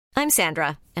I'm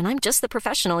Sandra, and I'm just the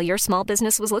professional your small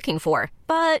business was looking for.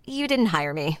 But you didn't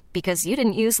hire me because you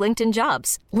didn't use LinkedIn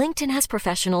Jobs. LinkedIn has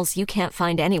professionals you can't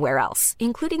find anywhere else,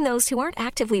 including those who aren't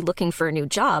actively looking for a new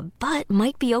job, but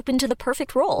might be open to the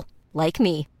perfect role, like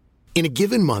me. In a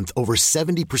given month, over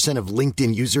 70% of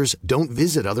LinkedIn users don't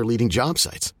visit other leading job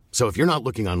sites. So if you're not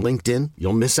looking on LinkedIn,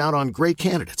 you'll miss out on great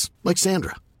candidates like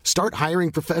Sandra. Start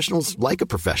hiring professionals like a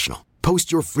professional.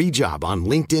 Post your free job on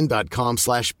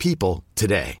linkedin.com/people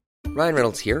today. Ryan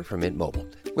Reynolds here from Mint Mobile.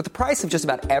 With the price of just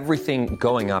about everything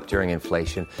going up during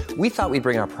inflation, we thought we'd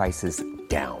bring our prices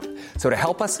down. So to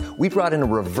help us, we brought in a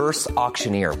reverse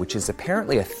auctioneer, which is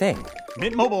apparently a thing.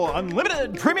 Mint Mobile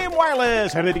Unlimited Premium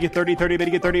Wireless. How to get 30, 30, bit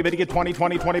to get 30, bit to get 20,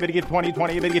 20, 20, bit to get 20,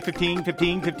 20, bit to get 15,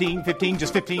 15, 15, 15,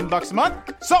 just $15 a month?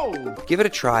 Sold! Give it a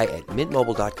try at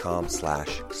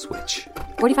mintmobile.com/switch.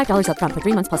 $45 up front for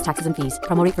 3 months plus taxes and fees.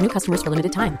 Promo rate for new customers for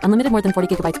limited time. Unlimited more than 40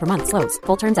 gigabytes per month. Slows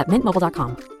full terms at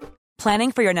mintmobile.com.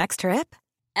 Planning for your next trip?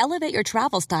 Elevate your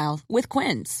travel style with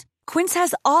Quince. Quince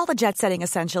has all the jet-setting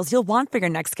essentials you'll want for your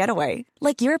next getaway,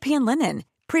 like European linen,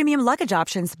 premium luggage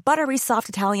options, buttery soft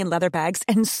Italian leather bags,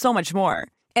 and so much more.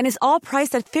 And is all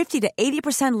priced at 50 to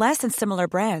 80% less than similar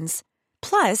brands.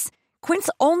 Plus, Quince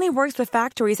only works with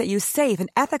factories that use safe and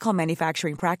ethical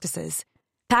manufacturing practices.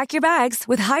 Pack your bags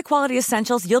with high-quality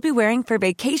essentials you'll be wearing for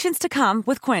vacations to come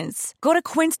with Quince. Go to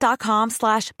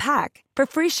quince.com/pack for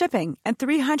free shipping and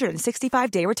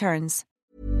 365-day returns.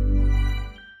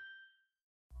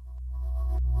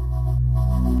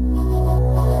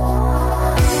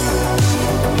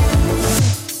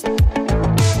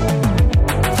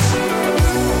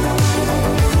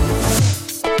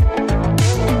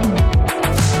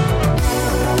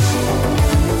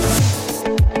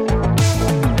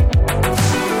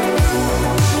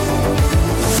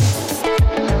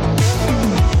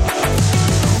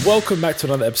 Welcome back to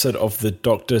another episode of the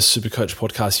Dr. SuperCoach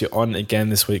podcast. You're on again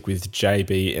this week with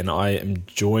JB, and I am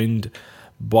joined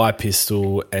by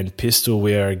Pistol. And Pistol,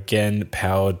 we are again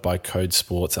powered by Code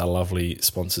Sports, our lovely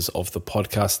sponsors of the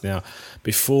podcast. Now,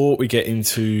 before we get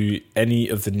into any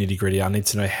of the nitty gritty, I need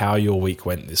to know how your week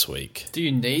went this week. Do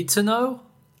you need to know?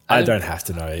 I don't have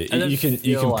to know. You can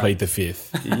plead the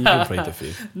fifth. You can plead the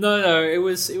fifth. No, it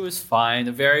was fine.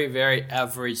 A very, very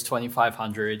average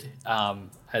 2,500.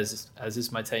 As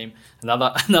is my team.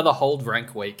 Another hold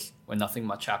rank week where nothing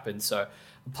much happened. So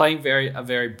I'm playing a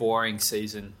very boring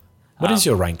season. What is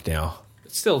your rank now?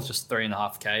 It's still just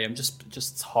 3.5K. I'm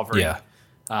just hovering. Yeah.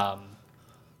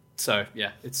 So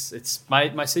yeah, it's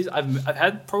my season. I've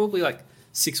had probably like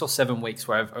 6 or 7 weeks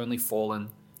where I've only fallen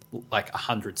like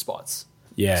 100 spots.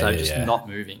 Yeah. So I'm just not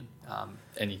moving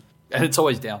and it's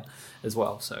always down as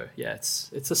well. So yeah,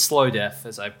 it's a slow death,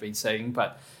 as I've been saying,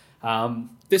 but.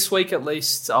 This week at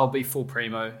least I'll be full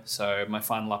primo, so my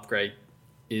final upgrade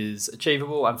is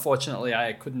achievable. Unfortunately,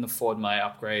 I couldn't afford my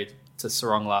upgrade to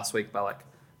Sarong last week by like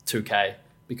 2K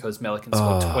because Melican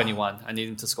scored 21. I need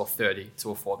him to score 30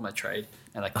 to afford my trade,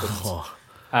 and I couldn't.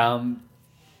 And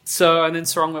then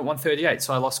Sarong went 138,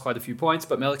 so I lost quite a few points,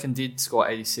 but Melican did score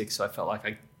 86, so I felt like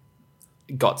I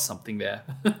got something there.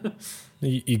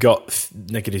 You got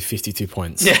negative 52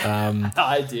 points. Yeah,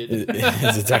 I did.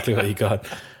 It's exactly what you got.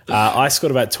 I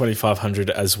scored about 2,500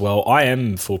 as well. I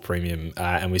am full premium,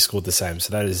 and we scored the same.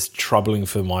 So that is troubling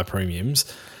for my premiums.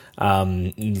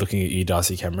 Looking at you,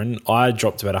 Darcy Cameron, I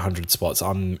dropped about 100 spots.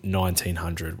 I'm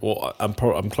 1,900. Well, I'm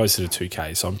closer to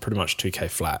 2K, so I'm pretty much 2K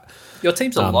flat. Your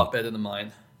team's a lot better than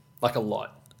mine. Like a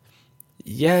lot.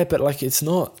 Yeah, but like it's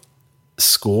not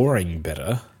scoring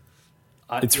better.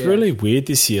 It's really weird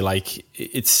this year. Like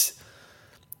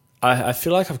I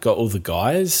feel like I've got all the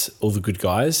good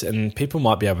guys, and people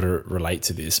might be able to relate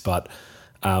to this, but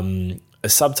a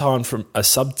sub ton from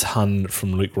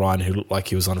Luke Ryan, who looked like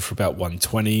he was on for about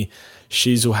 120.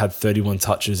 Sheasel had 31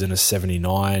 touches and a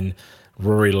 79.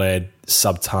 Rory led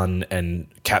sub ton and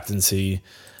captaincy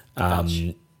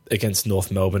against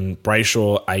North Melbourne.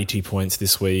 Brayshaw 80 points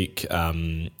this week.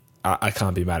 I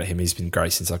can't be mad at him. He's been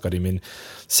great since I got him in.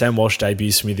 Sam Walsh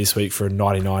debuts for me this week for a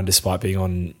 99 despite being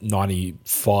on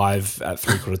 95 at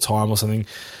three-quarter time or something.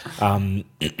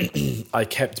 I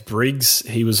kept Briggs.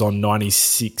 He was on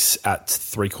 96 at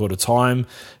three-quarter time,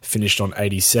 finished on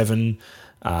 87.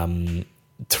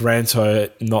 Taranto,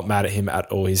 not mad at him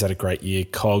at all. He's had a great year.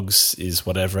 Cogs is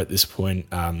whatever at this point,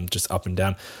 just up and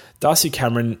down. Darcy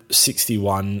Cameron,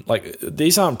 61. Like,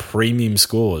 these aren't premium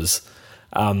scores.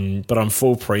 But I'm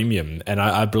full premium, and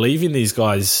I believe in these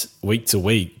guys week to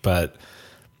week, but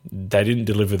they didn't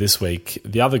deliver this week.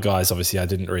 The other guys, obviously, I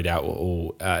didn't read out, were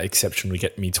all exceptionally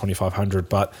get me 2,500,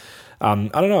 but I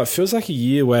don't know, it feels like a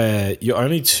year where you're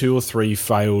only 2 or 3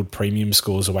 failed premium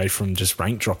scores away from just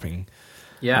rank dropping.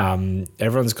 Yeah.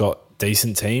 Everyone's got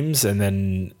decent teams, and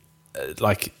then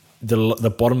like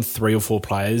the bottom 3 or 4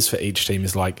 players for each team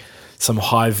is like some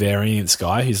high variance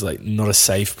guy who's like not a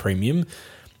safe premium.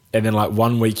 And then like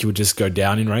one week you'll just go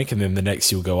down in rank, and then the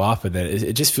next you'll go up, and then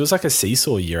it just feels like a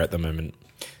seesaw year at the moment.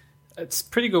 It's a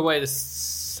pretty good way to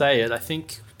say it. I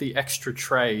think the extra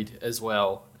trade as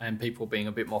well, and people being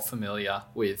a bit more familiar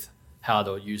with how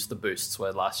to use the boosts,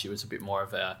 where last year was a bit more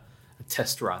of a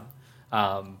test run,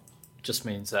 just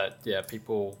means that,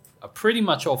 people are pretty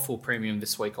much all full premium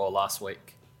this week or last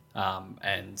week.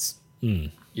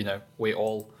 We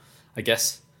all, I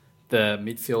guess the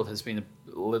midfield has been a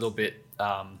little bit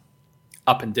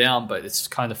up and down, but it's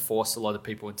kind of forced a lot of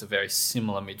people into very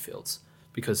similar midfields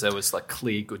because there was like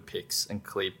clear good picks and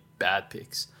clear bad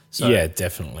picks. So yeah,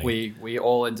 definitely. We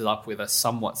all ended up with a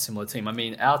somewhat similar team. I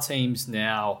mean, our teams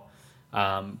now,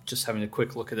 just having a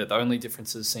quick look at it, the only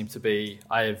differences seem to be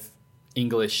I have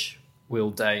English,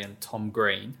 Will Day and Tom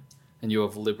Green, and you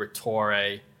have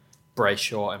Liberatore,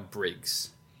 Brayshaw and Briggs.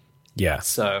 Yeah.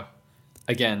 So,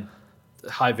 again,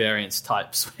 high variance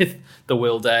types with the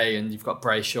Will Day, and you've got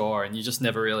Brayshaw, and you just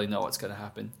never really know what's going to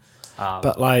happen.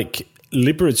 But like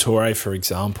Liberatore, for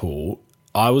example,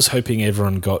 I was hoping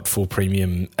everyone got full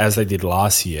premium as they did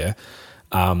last year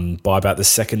by about the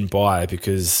second buy,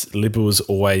 because Libba was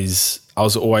I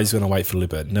was always going to wait for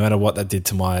Libba, no matter what that did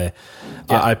to my.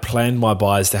 Yeah. I planned my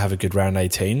buys to have a good round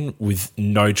 18 with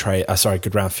no trade.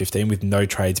 Good round 15 with no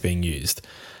trades being used,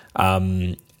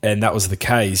 and that was the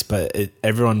case. But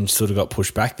everyone sort of got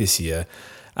pushed back this year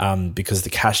because the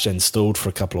cash gen stalled for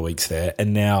a couple of weeks there,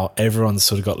 and now everyone's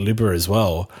sort of got Libba as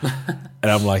well. And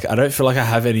I'm like, I don't feel like I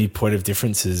have any point of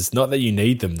differences. Not that you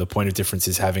need them. The point of difference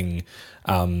is having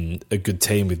a good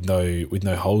team with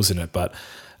no holes in it. But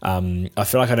I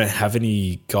feel like I don't have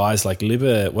any guys like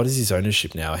Libba. What is his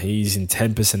ownership now? He's in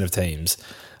 10% of teams.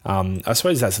 I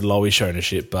suppose that's lowish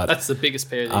ownership, but that's the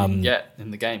biggest period you can get in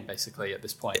the game, basically, at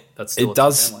this point. That's still a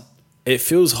top one. It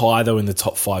feels high though in the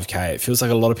top 5K. It feels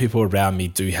like a lot of people around me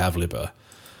do have Libba.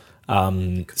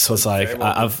 So it's like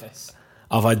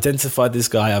I've identified this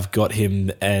guy, I've got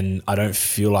him, and I don't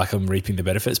feel like I'm reaping the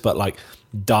benefits. But like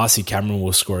Darcy Cameron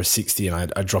will score a 60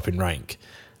 and I drop in rank.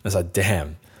 I was like,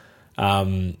 damn.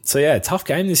 So yeah, tough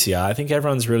game this year. I think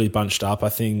everyone's really bunched up. I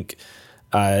think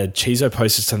Chizo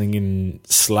posted something in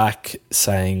Slack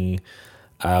saying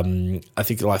I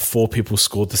think like 4 people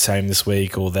scored the same this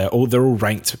week, or they're all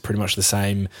ranked pretty much the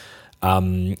same.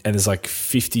 And there's like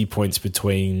 50 points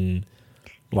between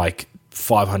like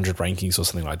 500 rankings or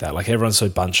something like that. Like everyone's so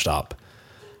bunched up.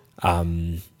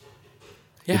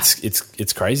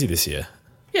 It's crazy this year.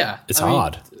 Yeah. It's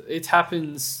hard. It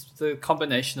happens, the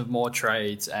combination of more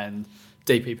trades and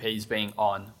DPPs being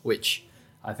on, which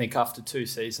I think after 2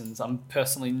 seasons, I'm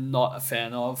personally not a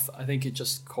fan of. I think it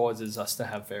just causes us to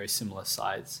have very similar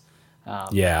sides.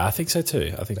 Yeah, I think so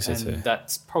too.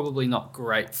 That's probably not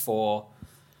great for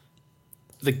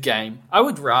the game. I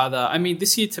would rather, I mean,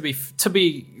 this year to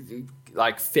be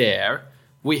like fair,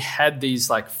 we had these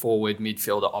like forward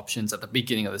midfielder options at the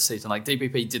beginning of the season. Like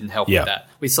DPP didn't help with that.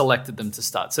 We selected them to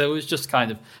start. So it was just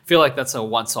kind of, I feel like that's a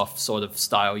once-off sort of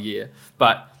style year.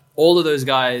 But all of those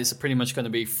guys are pretty much going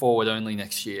to be forward only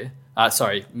next year.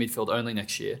 Midfield only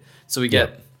next year. So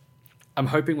I'm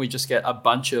hoping we just get a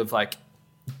bunch of like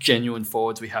genuine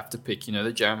forwards we have to pick,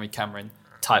 the Jeremy Cameron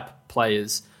type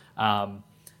players.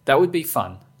 That would be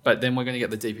fun. But then we're going to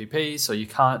get the DPP, so you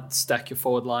can't stack your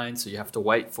forward line, so you have to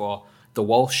wait for the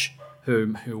Walsh,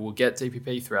 who will get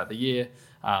DPP throughout the year.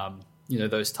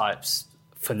 Those types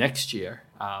for next year.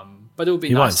 But it would be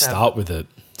nice. You won't start with it,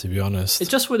 to be honest. It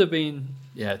just would have been,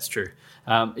 it's true.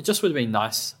 It just would have been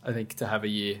nice, I think, to have a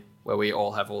year where we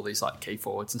all have all these like key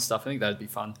forwards and stuff. I think that'd be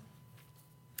fun.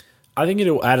 I think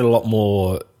it'll add a lot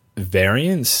more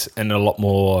variance and a lot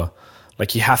more.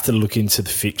 Like you have to look into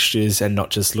the fixtures and not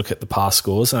just look at the past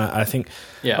scores. And I think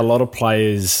a lot of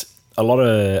players, a lot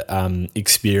of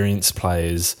experienced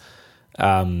players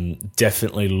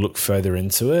definitely look further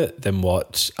into it than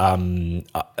what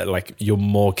like your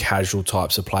more casual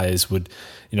types of players would,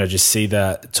 just see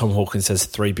that Tom Hawkins has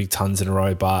 3 big tons in a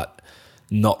row, but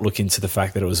not look into the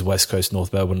fact that it was West Coast,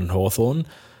 North Melbourne and Hawthorn.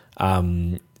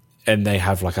 And they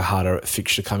have like a harder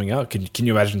fixture coming up. Can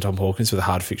you imagine Tom Hawkins with a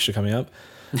hard fixture coming up?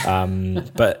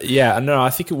 But yeah, no, I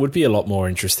think it would be a lot more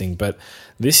interesting. But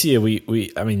this year,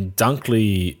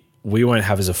 Dunkley, we won't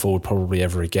have as a forward probably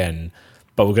ever again,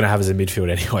 but we're going to have as a midfield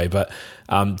anyway. But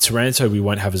Taranto, we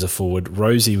won't have as a forward.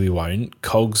 Rosie, we won't.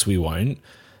 Cogs, we won't.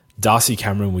 Darcy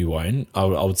Cameron, we won't. I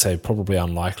would say probably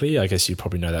unlikely. I guess you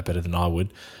probably know that better than I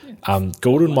would.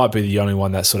 Gordon might be the only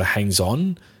one that sort of hangs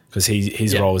on because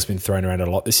his role has been thrown around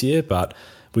a lot this year, but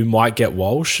we might get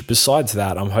Walsh. Besides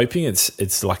that, I'm hoping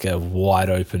it's like a wide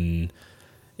open,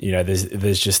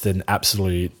 there's just an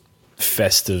absolute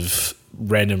fest of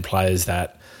random players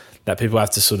that people have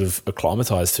to sort of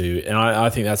acclimatise to. And I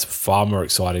think that's far more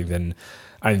exciting than,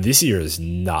 this year is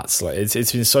nuts. Like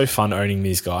it's been so fun owning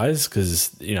these guys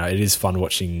because, it is fun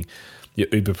watching your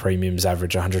Uber premiums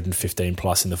average 115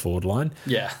 plus in the forward line.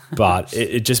 Yeah. But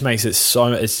it just makes it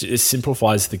it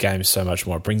simplifies the game so much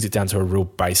more. It brings it down to a real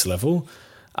base level.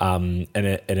 And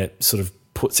it sort of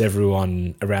puts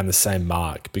everyone around the same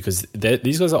mark because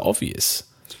these guys are obvious.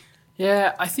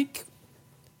 Yeah, I think,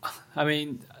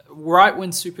 right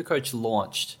when SuperCoach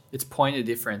launched, its point of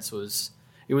difference was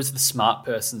it was the smart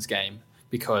person's game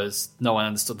because no one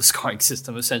understood the scoring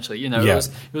system, essentially. It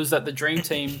was that the dream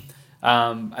team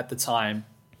at the time,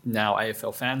 now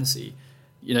AFL Fantasy,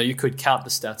 you could count the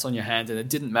stats on your hand and it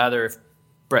didn't matter if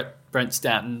Brent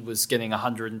Stanton was getting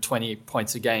 120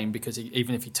 points a game because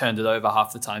even if he turned it over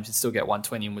half the times, he'd still get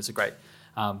 120 and was a great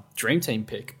dream team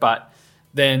pick. But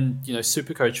then,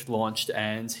 SuperCoach launched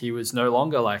and he was no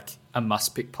longer like a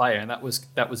must-pick player. And that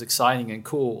was exciting and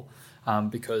cool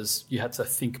because you had to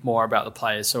think more about the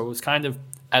players. So it was kind of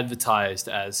advertised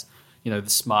as, the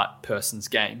smart person's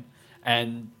game.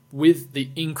 And with the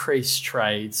increased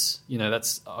trades,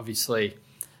 that's obviously,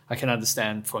 I can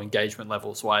understand for engagement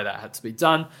levels why that had to be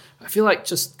done. I feel like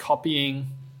just copying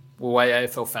the way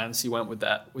AFL Fantasy went with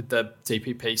the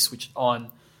DPP switched on,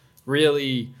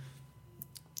 really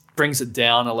brings it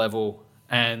down a level.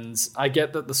 And I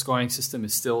get that the scoring system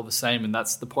is still the same, and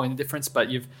that's the point of difference. But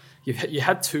you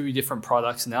had two different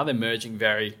products, and now they're merging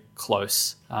very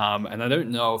close. And I don't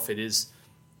know if it is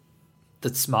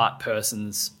the smart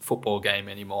person's football game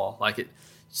anymore. Like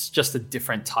it's just a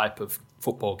different type of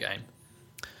football game.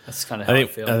 That's kind of how I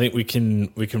feel. I think we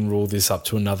can rule this up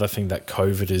to another thing that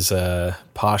COVID has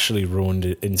partially ruined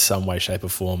in some way, shape, or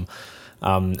form.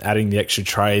 Adding the extra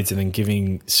trades and then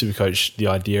giving SuperCoach the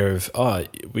idea of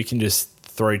we can just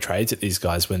throw trades at these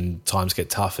guys when times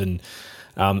get tough. And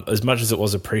as much as it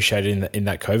was appreciated in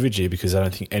that COVID year, because I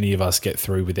don't think any of us get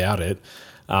through without it,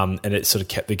 and it sort of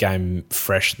kept the game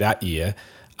fresh that year.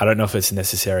 I don't know if it's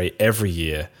necessary every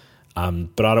year.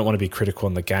 But I don't want to be critical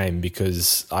on the game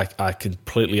because I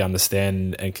completely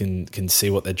understand and can see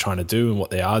what they're trying to do and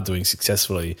what they are doing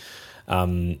successfully.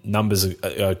 Numbers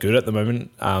are good at the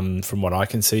moment from what I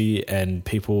can see, and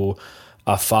people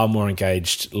are far more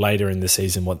engaged later in the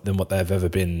season than what they've ever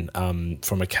been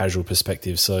from a casual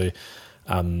perspective. So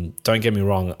don't get me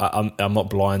wrong, I'm not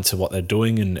blind to what they're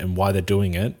doing and why they're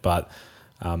doing it, but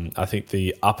I think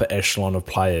the upper echelon of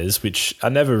players, which are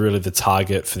never really the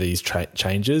target for these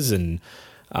changes, and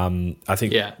I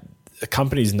think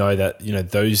companies know that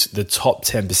the top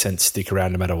 10% stick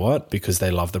around no matter what because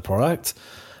they love the product,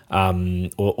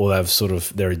 or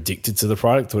they're addicted to the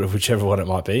product, whichever one it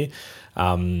might be.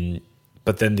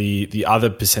 But then the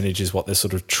other percentage is what they're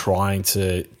sort of trying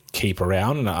to keep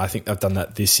around, and I think they've done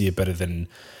that this year better than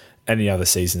any other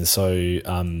season. So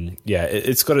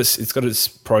it's got its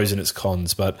pros and its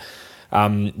cons, but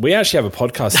we actually have a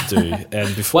podcast to do.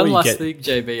 And before one last thing,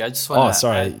 JB, I just want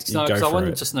to because I want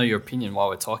to just know your opinion while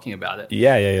we're talking about it.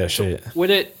 Yeah, sure.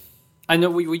 I know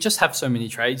we just have so many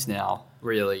trades now,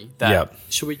 really, that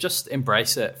should we just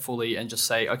embrace it fully and just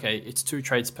say, okay, it's 2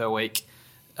 trades per week,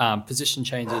 position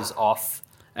changes off,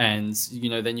 and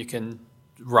then you can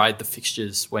ride the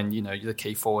fixtures when the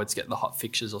key forwards get the hot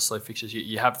fixtures or slow fixtures.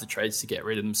 You have the trades to get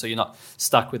rid of them, so you're not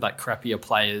stuck with like crappier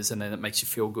players, and then it makes you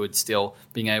feel good still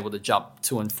being able to jump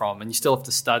to and from, and you still have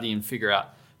to study and figure out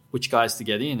which guys to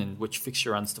get in and which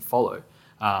fixture runs to follow.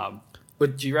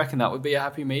 But do you reckon that would be a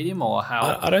happy medium, or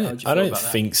how? I don't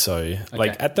think so. Okay.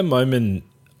 Like at the moment,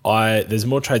 there's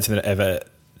more trades than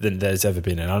there's ever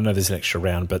been, and I know there's an extra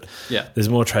round, but there's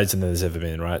more trades than there's ever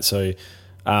been, right? So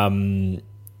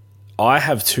I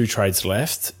have 2 trades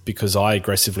left because I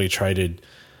aggressively traded.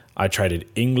 I traded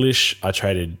English. I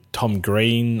traded Tom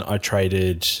Green. I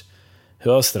traded.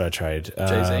 Who else did I trade?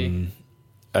 Jay-Z.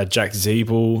 Jack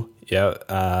Zeeble. Yeah,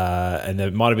 and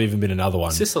there might have even been another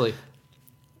one. Sicily.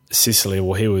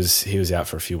 Well, he was out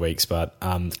for a few weeks, but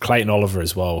Clayton Oliver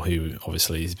as well, who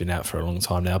obviously has been out for a long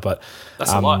time now. But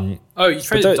that's a lot. Oh, you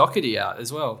traded Doherty out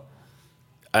as well.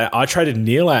 I traded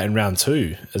Neil out in round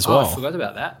 2 as well. I forgot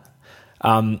about that.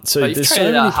 So there's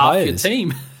so many players. Your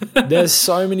team. There's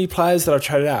so many players that I've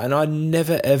traded out, and I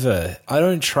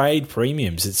don't trade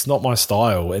premiums. It's not my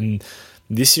style. And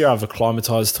this year I've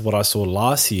acclimatized to what I saw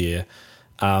last year,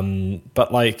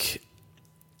 but like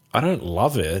I don't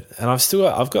love it. And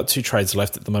I've got 2 trades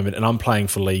left at the moment, and I'm playing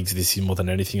for leagues this year more than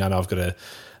anything. I know I've got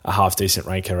a half decent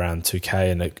rank around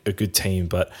 2K and a good team,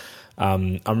 but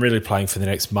I'm really playing for the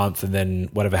next month, and then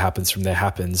whatever happens from there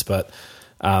happens. But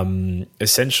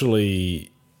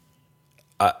essentially,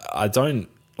 I don't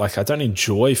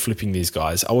enjoy flipping these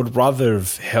guys. I would rather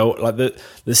have held like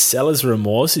the seller's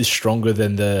remorse is stronger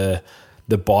than the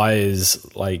buyer's.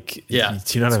 Like, yeah,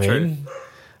 do you know what I mean? True.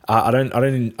 I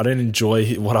don't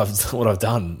enjoy what I've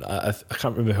done. I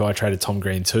can't remember who I traded Tom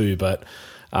Green to, but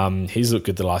he's looked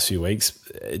good the last few weeks.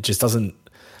 It just doesn't.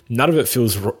 None of it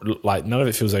feels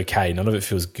okay. None of it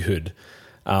feels good.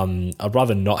 I'd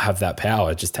rather not have that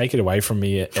power. Just take it away from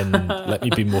me and let me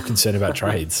be more concerned about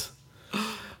trades.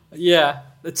 Yeah,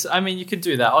 you could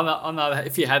do that.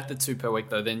 If you had the 2 per week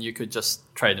though, then you could just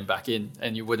trade them back in,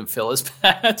 and you wouldn't feel as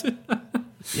bad.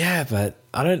 Yeah, but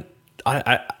I don't.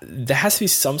 There has to be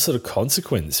some sort of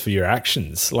consequence for your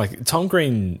actions. Like Tom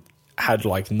Green had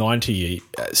like 90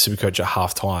 SuperCoach at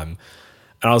half time,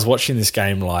 and I was watching this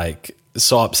game like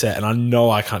so upset, and I know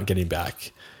I can't get him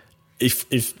back.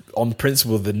 If on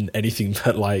principle than anything,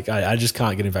 but like I just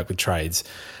can't get him back with trades.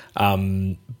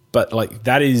 But like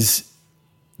that is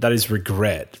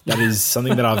regret. That is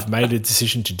something that I've made a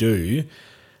decision to do,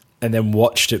 and then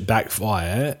watched it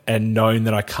backfire, and known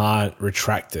that I can't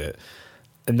retract it.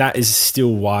 And that is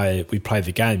still why we play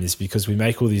the game, is because we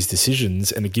make all these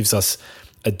decisions, and it gives us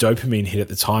a dopamine hit at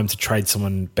the time to trade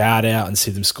someone bad out and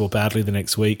see them score badly the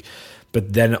next week.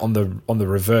 But then on the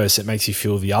reverse, it makes you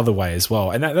feel the other way as well.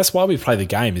 And that's why we play the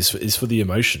game, is for the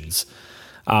emotions.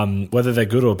 Whether they're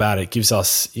good or bad, it gives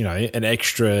us, an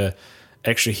extra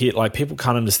hit. Like, people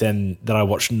can't understand that I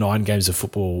watch 9 games of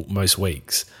football most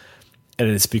weeks, and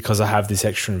it's because I have this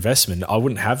extra investment. I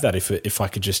wouldn't have that if I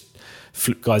could just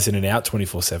flip guys in and out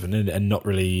 24/7 and not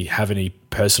really have any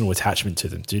personal attachment to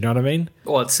them. Do you know what I mean?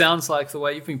 Well, it sounds like the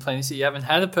way you've been playing this, you haven't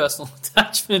had a personal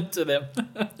attachment to them.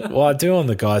 Well, I do on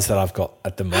the guys that I've got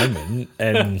at the moment.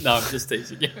 And no, I'm just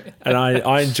teasing you. And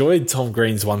I enjoyed Tom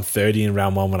Green's 130 in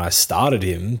round 1 when I started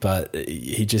him, but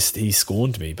he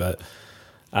scorned me. But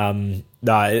no,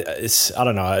 I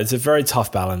don't know. It's a very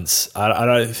tough balance. I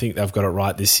don't think they've got it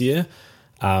right this year.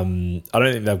 I don't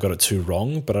think they've got it too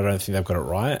wrong, but I don't think they've got it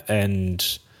right.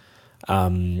 And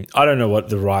I don't know what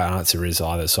the right answer is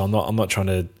either. So I'm not trying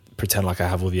to pretend like I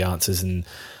have all the answers, and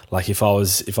like if I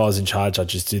was in charge, I'd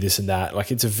just do this and that.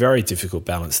 Like, it's a very difficult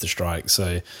balance to strike.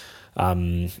 So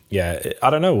yeah, I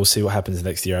don't know. We'll see what happens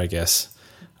next year, I guess.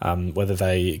 Whether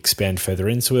they expand further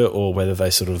into it, or whether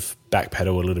they sort of backpedal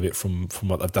a little bit from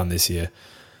what they've done this year.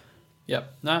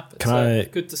 Yep. No, it's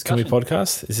good discussion. Can we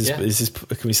podcast? Is this?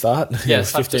 Can we start? Yeah,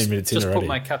 15 minutes in already. Just put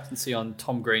my captaincy on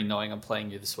Tom Green, knowing I'm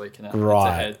playing you this week, and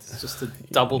right, just to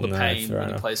double the pain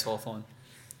when he plays Hawthorn.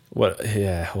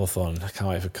 Yeah, Hawthorn. I can't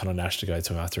wait for Connor Nash to go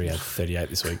to him after he had 38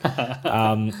 this week.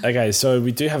 Okay, so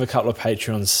we do have a couple of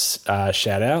Patreon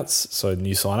shout-outs, so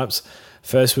new sign-ups.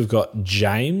 First, we've got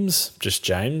James, just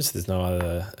James. There's no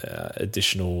other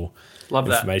additional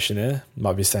information there.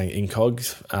 Might be saying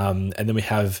incog. And then we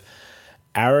have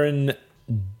Aaron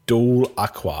Dal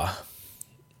Aqua.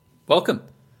 Welcome.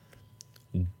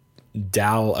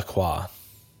 Dal Aqua. Are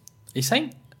you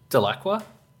saying Delacqua?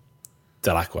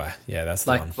 Delacqua, yeah, that's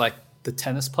the one. Like the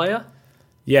tennis player?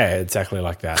 Yeah, exactly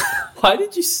like that. Why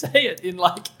did you say it in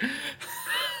like...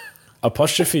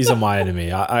 Apostrophes are my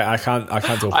enemy. I can't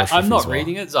do apostrophes. I'm not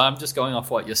reading it, so I'm just going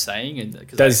off what you're saying, and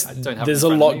because I don't have. There's a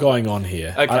lot going on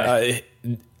here. Okay.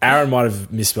 Aaron might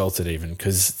have misspelt it even,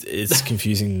 because it's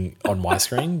confusing on my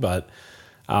screen. But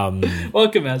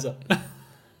welcome, Azza.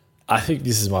 I think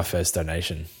this is my first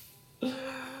donation.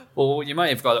 Well, you may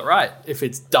have got it right if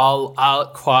it's Dal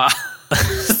Aqua.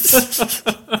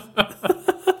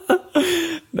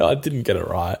 No, I didn't get it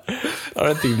right. I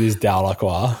don't think it is Dal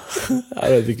Aqua. I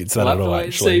don't think it's that at all,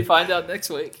 actually. So you find out next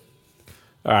week.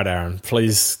 All right, Aaron,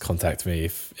 please contact me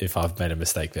if I've made a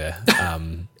mistake there.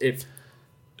 If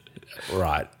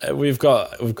right, we've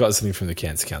got something from the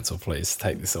Cancer Council. Please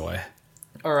take this away.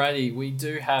 Alrighty, we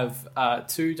do have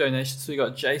 2 donations. We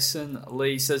got Jason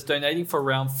Lee says donating for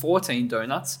round 14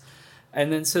 donuts,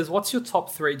 and then says, "What's your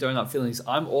top 3 donut fillings?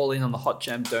 I'm all in on the hot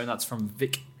jam donuts from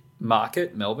Vic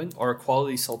Market, Melbourne, or a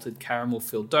quality salted caramel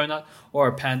filled donut, or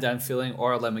a pandan filling,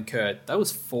 or a lemon curd." That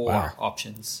was 4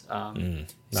 options.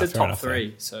 Said top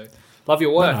 3, so love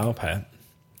your work. No, I'll pay it.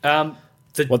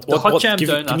 The hot jam give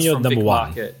donuts me your from number Vic 1.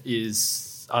 Market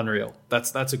is unreal.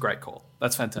 That's a great call.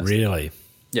 That's fantastic. Really?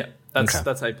 Yeah, that's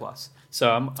A+.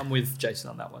 So I'm with Jason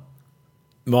on that one.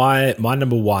 My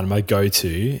number 1, my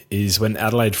go-to, is when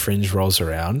Adelaide Fringe rolls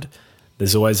around,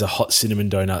 there's always a hot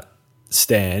cinnamon donut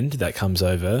stand that comes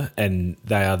over, and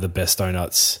they are the best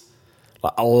donuts.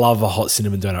 Like, I love a hot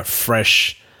cinnamon donut,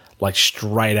 fresh, like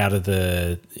straight out of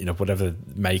the whatever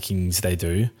makings they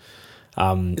do.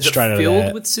 Is straight it out of filled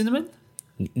there. with cinnamon?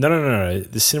 No.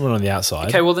 The cinnamon on the outside.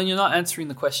 Okay, well then you're not answering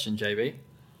the question, JB.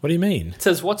 What do you mean? It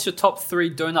says, what's your top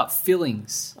 3 donut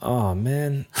fillings? Oh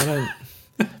man, I don't.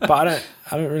 But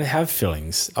I don't really have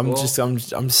fillings. I'm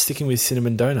sticking with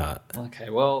cinnamon donut. Okay,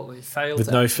 well, you failed with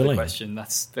to no answer filling. the question.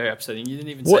 That's very upsetting. You didn't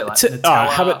even say like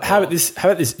Nutella. How about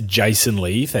this, Jason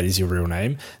Lee, if that is your real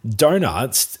name?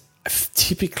 Donuts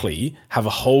typically have a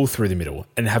hole through the middle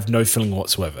and have no filling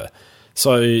whatsoever.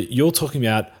 So you're talking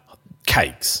about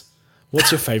cakes.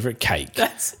 What's your favourite cake?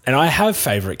 And I have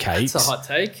favourite cakes. That's a hot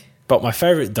take. But my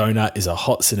favourite donut is a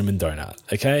hot cinnamon donut,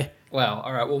 okay? Wow.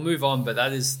 All right, we'll move on, but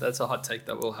that's a hot take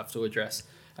that we'll have to address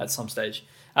at some stage.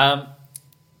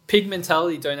 Pig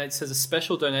Mentality donates, says a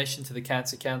special donation to the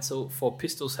Cancer Council for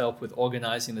Pistol's help with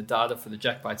organising the data for the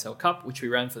Jack Bytel Cup, which we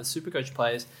ran for the SuperCoach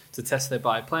players to test their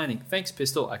buy planning. Thanks,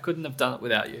 Pistol. I couldn't have done it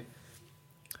without you.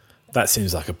 That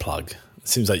seems like a plug. It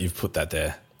seems like you've put that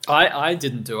there. I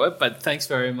didn't do it, but thanks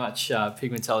very much,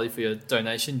 Pig Mentality, for your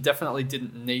donation. Definitely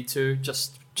didn't need to.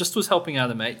 Just was helping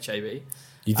out a mate, JB.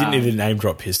 You didn't even name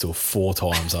drop Pistol 4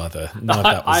 times either. None of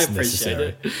that was I appreciate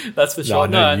necessary. it. That's for sure.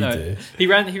 No. Do. He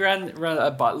ran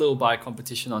a little buy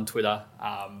competition on Twitter.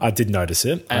 I did notice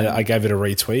it. I gave it a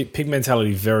retweet. Pig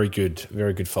Mentality, very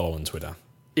good follow on Twitter.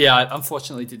 Yeah, I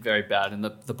unfortunately did very bad in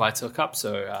the Bytel Cup,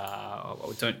 so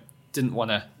I didn't want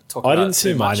to talk about it. I didn't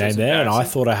see my name there, and I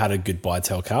thought I had a good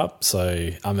Bytel Cup, so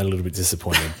I'm a little bit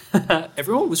disappointed.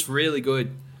 Everyone was really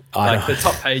good. The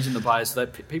top page in the buys,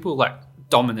 that people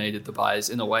dominated the buys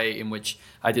in a way in which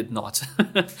I did not.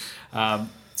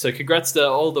 So congrats to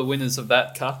all the winners of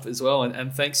that cup as well,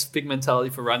 and thanks Pig Mentality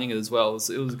for running it as well.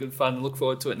 It was good fun. Look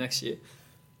forward to it next year.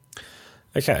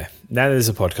 Okay, now there's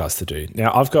a podcast to do.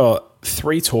 Now I've got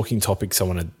 3 talking topics I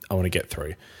want to get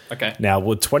through. Okay. Now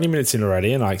we're 20 minutes in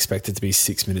already, and I expect it to be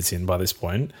 6 minutes in by this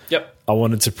point. Yep. I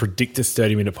wanted to predict a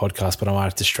 30-minute podcast, but I might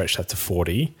have to stretch that to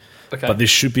 40. Okay. But this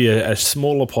should be a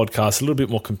smaller podcast, a little bit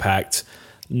more compact.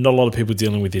 Not a lot of people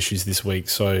dealing with issues this week,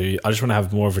 so I just want to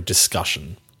have more of a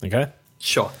discussion. Okay?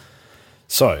 Sure.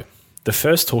 So the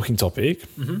first talking topic,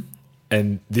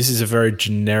 and this is a very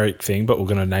generic thing, but we're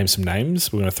going to name some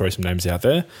names. We're going to throw some names out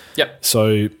there. Yep.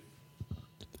 So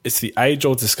it's the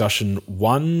age-old discussion.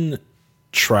 One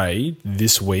trade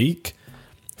this week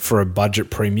for a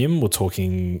budget premium. We're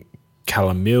talking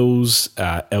Callum Mills,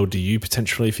 LDU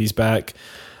potentially if he's back.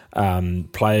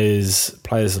 Players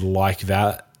like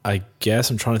that. I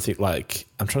guess I'm trying to think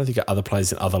of other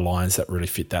players in other lines that really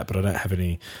fit that, but I don't have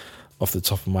any off the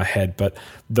top of my head. But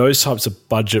those types of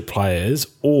budget players,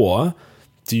 or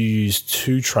do you use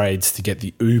 2 trades to get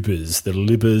the Ubers, the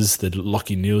Libbers, the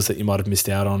Lockie Neals that you might have missed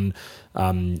out on,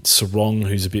 Sarong,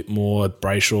 who's a bit more,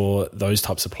 Brayshaw, those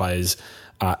types of players,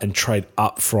 and trade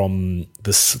up from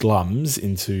the slums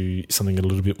into something a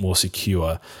little bit more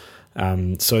secure.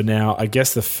 So now I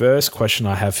guess the first question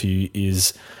I have for you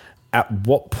is, at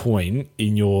what point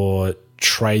in your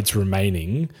trades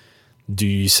remaining do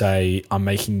you say, I'm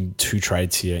making 2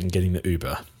 trades here and getting the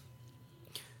Uber?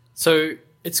 So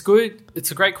it's good.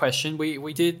 It's a great question.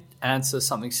 We did answer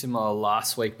something similar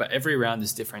last week, but every round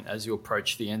is different as you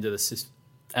approach the end of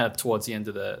towards the end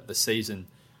of the season,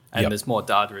 and there's more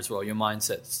data as well. Your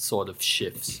mindset sort of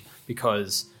shifts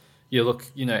because you look,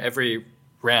 every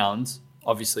round,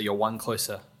 obviously you're one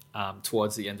closer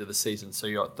towards the end of the season.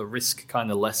 So the risk kind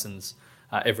of lessens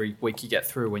every week you get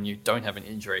through when you don't have an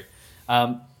injury.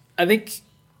 I think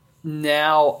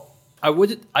now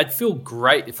I'd feel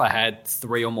great if I had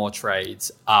 3 or more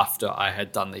trades after I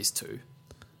had done these 2.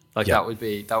 That would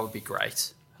be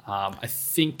great. I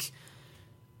think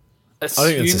it's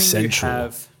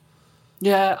essential.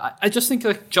 I just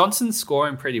think Johnson's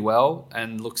scoring pretty well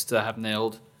and looks to have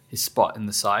nailed his spot in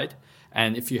the side.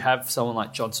 And if you have someone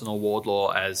like Johnson or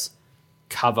Wardlaw as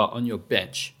cover on your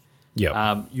bench,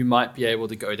 you might be able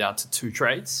to go down to 2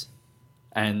 trades.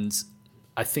 And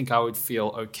I think I would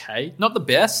feel okay. Not the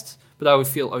best, but I would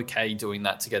feel okay doing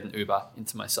that to get an Uber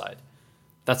into my side.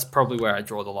 That's probably where I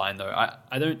draw the line, though.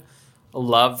 I don't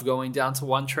love going down to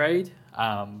 1 trade.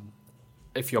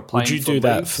 If you're playing, would you do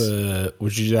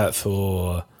that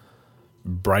for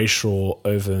Brayshaw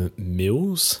over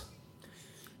Mills?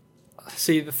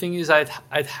 See, the thing is, I'd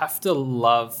have to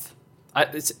love.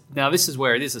 Now, this is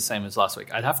where it is the same as last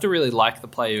week. I'd have to really like the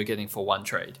player you're getting for 1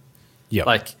 trade.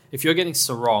 Yeah. If you're getting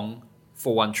Sarong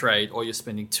for 1 trade, or you're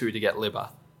spending 2 to get Libba,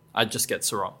 I'd just get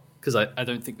Sarong because I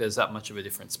don't think there's that much of a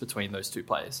difference between those 2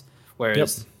 players.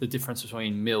 Whereas the difference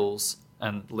between Mills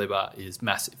and Libba is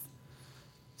massive.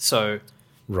 So,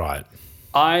 right.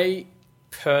 I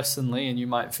personally, and you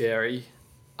might vary,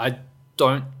 I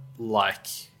don't like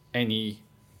any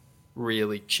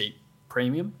really cheap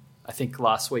premium. I think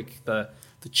last week the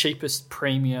cheapest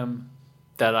premium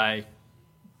that I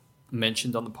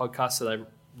mentioned on the podcast that I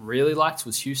really liked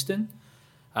was Houston.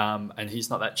 And he's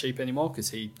not that cheap anymore because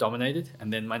he dominated.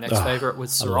 And then my next favorite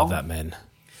was Sarong. I love that, man.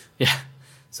 Yeah.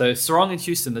 So Sarong and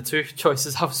Houston, the two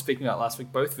choices I was speaking about last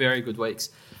week, both very good weeks.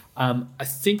 I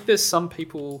think there's some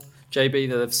people, JB,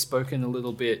 that have spoken a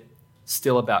little bit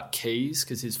still about Keys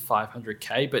because he's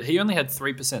 500K, but he only had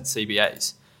 3%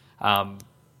 CBAs. How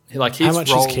much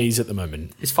is Keys at the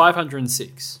moment? He's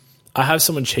 506. I have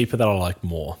someone cheaper that I like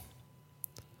more.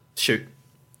 Shoot.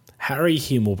 Harry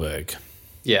Himmelberg.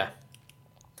 Yeah.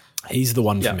 He's the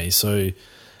one for me. So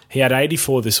he had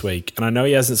 84 this week, and I know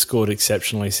he hasn't scored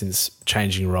exceptionally since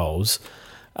changing roles,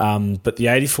 but the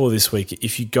 84 this week,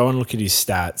 if you go and look at his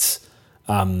stats,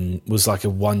 was like a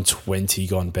 120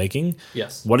 gone begging.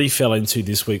 Yes. What he fell into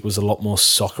this week was a lot more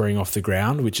soccering off the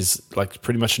ground, which is like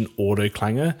pretty much an auto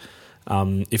clanger.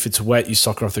 If it's wet, you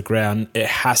soccer off the ground, it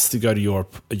has to go to your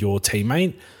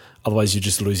teammate. Otherwise, you're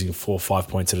just losing 4 or 5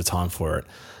 points at a time for it.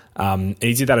 And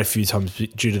he did that a few times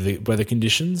due to the weather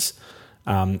conditions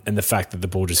and the fact that the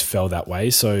ball just fell that way.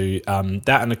 So that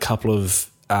and a couple of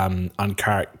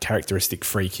uncharacteristic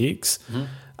free kicks. Mm-hmm.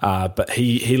 But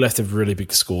he left a really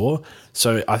big score.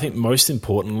 So I think most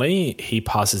importantly, he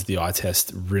passes the eye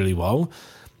test really well.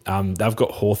 They've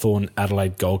got Hawthorn,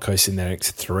 Adelaide, Gold Coast in their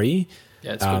next 3.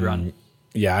 Yeah, it's a good run.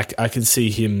 Yeah, I can see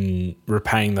him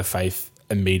repaying the faith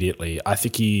immediately. I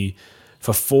think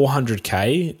for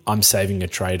 400K, I'm saving a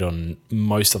trade on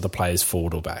most of the players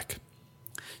forward or back.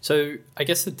 So I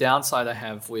guess the downside I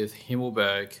have with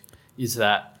Himmelberg is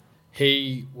that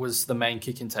he was the main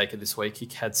kick and taker this week. He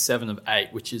had 7 of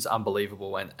 8, which is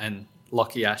unbelievable. And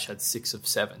Lockie Ash had 6 of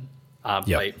 7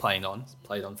 played on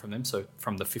from them. So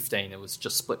from the 15, it was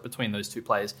just split between those two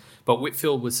players. But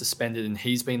Whitfield was suspended, and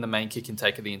he's been the main kick and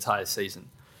taker the entire season.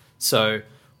 So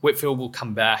Whitfield will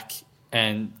come back,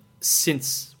 and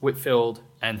since Whitfield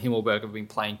and Himmelberg have been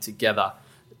playing together,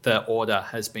 the order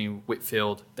has been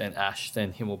Whitfield, then Ash,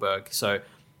 then Himmelberg. So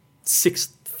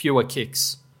 6 fewer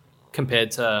kicks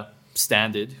compared to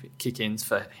standard kick-ins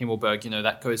for Himmelberg.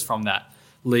 That goes from that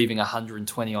leaving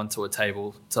 120 onto a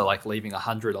table to like leaving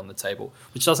 100 on the table,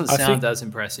 which doesn't sound as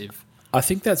impressive. I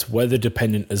think that's weather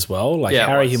dependent as well. Like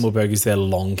Harry Himmelberg is their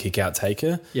long kick-out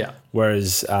taker,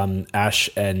 whereas Ash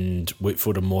and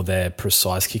Whitfield are more their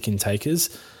precise kick-in takers.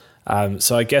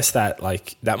 So I guess that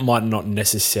might not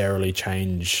necessarily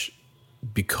change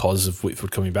because of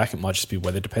Whitfield coming back. It might just be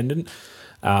weather dependent.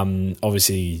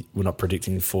 Obviously, we're not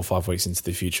predicting 4 or 5 weeks into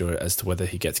the future as to whether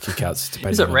he gets kickouts.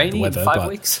 Is it raining the weather, in 5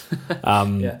 weeks?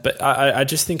 But I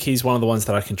just think he's one of the ones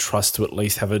that I can trust to at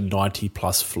least have a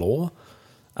 90-plus floor.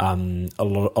 A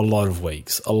lot of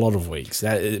weeks.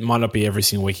 Now, it might not be every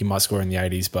single week he might score in the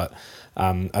 80s, but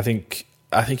I think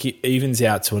he evens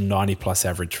out to a 90-plus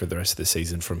average for the rest of the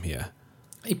season from here.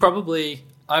 I'm probably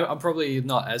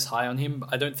not as high on him.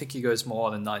 I don't think he goes more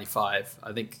than 95.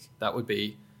 I think that would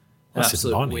be an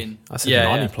absolute win. I said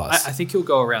 90 plus. I think he'll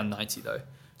go around 90 though.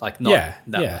 Like not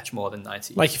much more than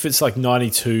 90. Like if it's like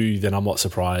 92, then I'm not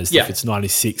surprised. Yeah. If it's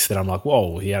 96, then I'm like,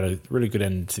 whoa, he had a really good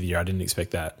end to the year. I didn't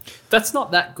expect that. That's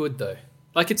not that good though.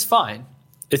 Like it's fine.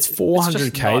 It's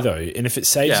 400K though, and if it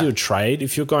saves you a trade,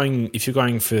 if you're going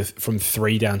from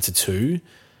 3 down to 2,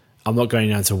 I'm not going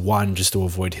down to 1 just to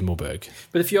avoid Himmelberg.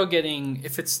 But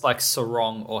if it's like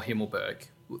Sarong or Himmelberg,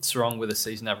 Sarong with a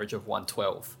season average of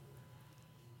 112,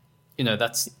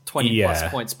 that's 20 plus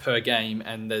points per game,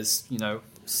 and there's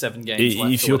 7 games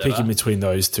left. If you're picking between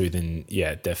those two, then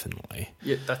yeah, definitely.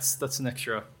 Yeah, that's an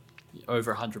extra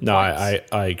over 100 points. No,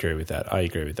 I agree with that.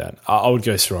 I would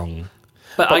go Sarong.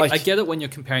 But I get it when you're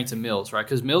comparing to Mills, right?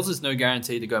 Because Mills is no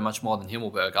guarantee to go much more than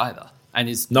Himmelberg either, and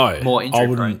is more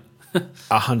injury prone.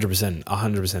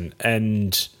 100%.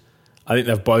 And I think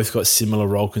they've both got similar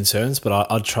role concerns,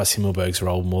 but I'd trust Himmelberg's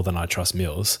role more than I trust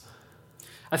Mills.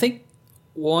 I think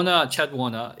Chad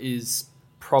Warner is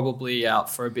probably out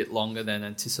for a bit longer than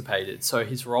anticipated, so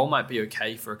his role might be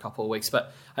okay for a couple of weeks,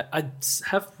 but I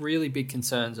have really big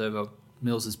concerns over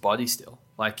Mills' body still.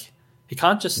 Like, he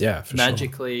can't just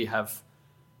magically have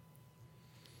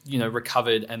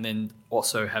recovered and then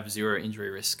also have 0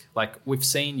 injury risk. Like, we've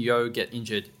seen Yo get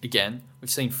injured again. We've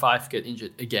seen Fife get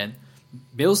injured again.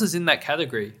 Mills is in that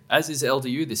category, as is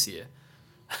LDU this year.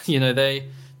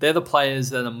 They're the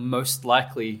players that are most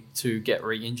likely to get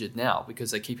re-injured now because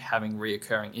they keep having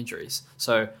reoccurring injuries.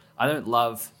 So I don't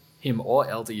love him or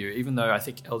LDU, even though I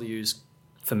think LDU's,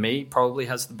 for me, probably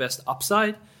has the best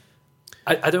upside.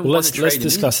 I don't want to trade Let's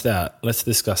discuss that. Let's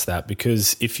discuss that,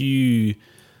 because if you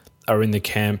are in the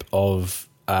camp of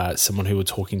someone who we're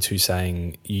talking to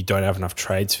saying you don't have enough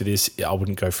trades for this, I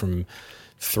wouldn't go from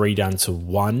 3 down to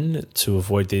 1 to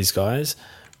avoid these guys,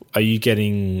 are you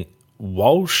getting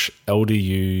Walsh,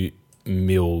 LDU,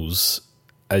 Mills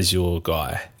as your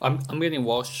guy? I'm getting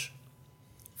Walsh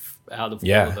out of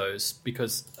all of those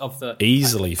because of the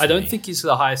easily. I don't think he's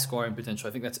the highest scoring potential.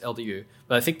 I think that's LDU,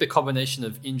 but I think the combination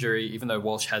of injury, even though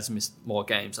Walsh has missed more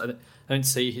games, I don't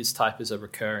see his type as a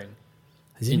recurring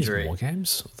injury. Has he missed more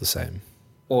games? Or the same?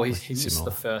 Or he missed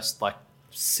the first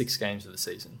 6 games of the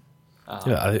season.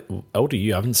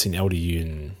 LDU. I haven't seen LDU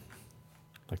in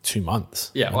 2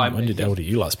 months. Yeah, when did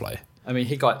LDU last play? I mean,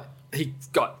 he got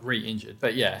re-injured,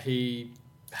 but yeah, he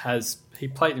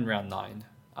played in round 9.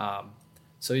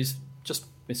 So he's just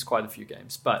missed quite a few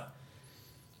games. But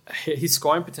his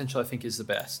scoring potential, I think, is the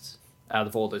best out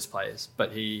of all those players.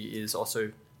 But he is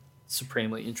also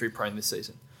supremely injury-prone this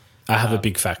season. I have a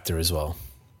big factor as well.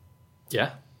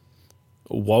 Yeah?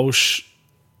 Walsh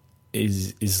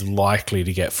is likely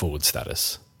to get forward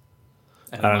status.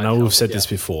 And I know we've said this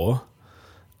before,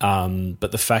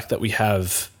 but the fact that we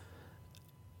have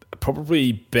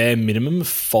probably bare minimum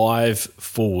 5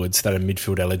 forwards that are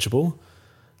midfield eligible,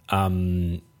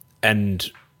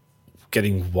 and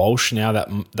getting Walsh now that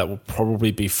will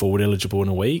probably be forward eligible in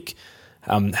a week,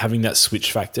 having that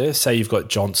switch factor. Say you've got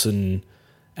Johnson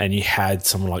and you had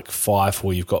someone like 5,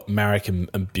 or you've got Marek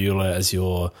and Bueller as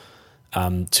your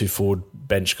 2 forward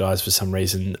bench guys for some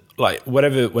reason.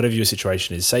 Whatever your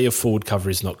situation is, say your forward cover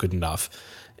is not good enough,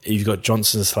 you've got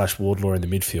Johnson / Wardlaw in the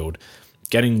midfield.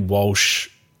 Getting Walsh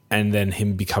and then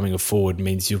him becoming a forward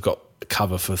means you've got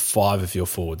cover for 5 of your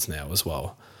forwards now as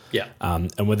well. Yeah.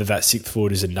 And whether that 6th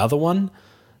forward is another one,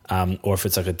 or if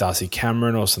it's like a Darcy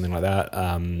Cameron or something like that,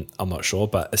 I'm not sure.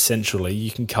 But essentially,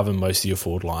 you can cover most of your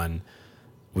forward line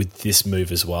with this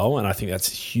move as well, and I think that's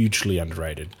hugely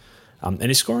underrated. And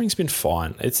his scoring's been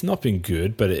fine. It's not been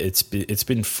good, but it's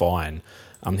been fine.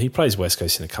 He plays West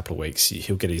Coast in a couple of weeks.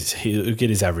 He'll get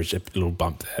his average a little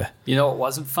bump there. You know what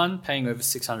wasn't fun? Paying over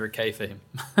 $600K for him.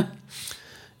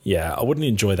 Yeah, I wouldn't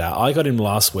enjoy that. I got him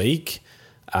last week,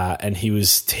 and he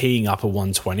was teeing up a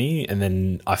 120, and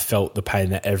then I felt the pain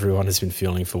that everyone has been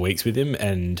feeling for weeks with him,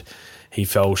 and he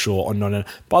fell short on 99.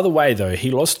 By the way, though,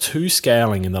 he lost 2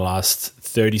 scaling in the last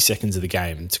 30 seconds of the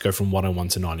game to go from 101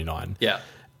 to 99. Yeah.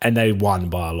 And they won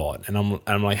by a lot. And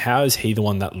I'm like, how is he the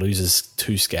one that loses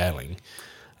 2 scaling?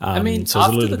 So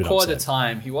after the quarter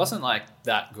time, he wasn't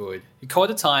that good. In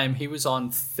quarter time, he was on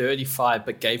 35,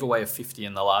 but gave away a 50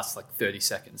 in the last 30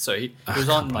 seconds. So he was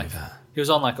on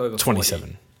over 27.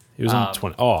 40. He was on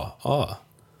 20. Oh.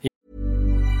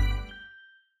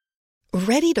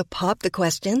 Ready to pop the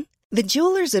question? The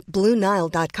jewelers at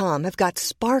BlueNile.com have got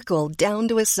sparkle down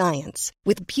to a science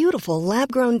with beautiful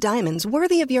lab-grown diamonds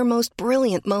worthy of your most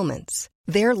brilliant moments.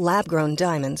 Their lab-grown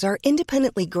diamonds are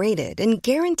independently graded and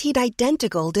guaranteed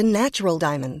identical to natural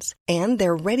diamonds, and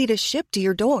they're ready to ship to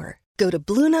your door. Go to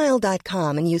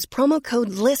BlueNile.com and use promo code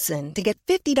LISTEN to get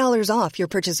 $50 off your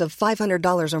purchase of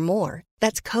 $500 or more.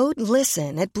 That's code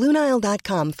LISTEN at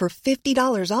BlueNile.com for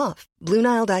 $50 off.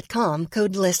 BlueNile.com,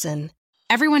 code LISTEN.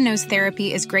 Everyone knows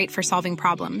therapy is great for solving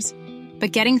problems,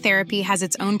 but getting therapy has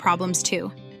its own problems too,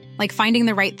 like finding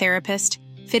the right therapist,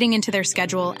 fitting into their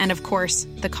schedule, and of course,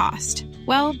 the cost.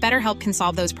 Well, BetterHelp can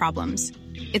solve those problems.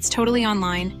 It's totally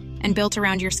online and built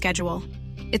around your schedule.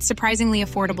 It's surprisingly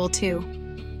affordable too.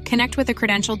 Connect with a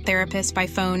credentialed therapist by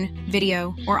phone,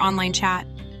 video, or online chat,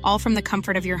 all from the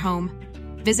comfort of your home.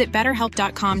 Visit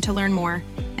BetterHelp.com to learn more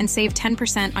and save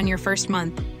 10% on your first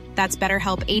month. That's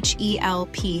BetterHelp,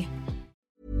 H-E-L-P.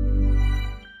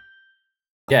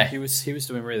 Yeah, he was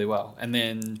doing really well. And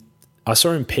then I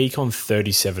saw him peak on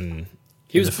 37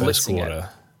 in the first quarter.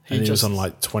 He was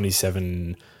on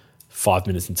 27 5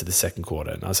 minutes into the second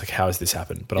quarter. And I was like, how has this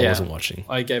happened? But I wasn't watching.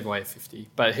 I gave away a 50.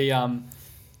 But he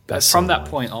from that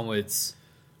point onwards...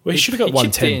 Well, he should have got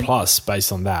 110 plus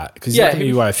based on that, because he's not going to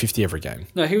be away 50 every game.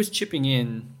 No, he was chipping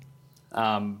in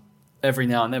every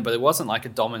now and then, but it wasn't like a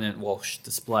dominant Walsh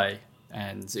display,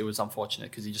 and it was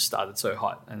unfortunate because he just started so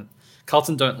hot. And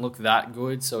Carlton don't look that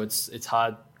good, so it's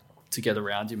hard to get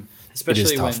around him, especially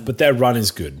it is tough, but their run is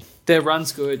good. Their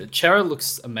run's good. Chera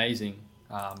looks amazing.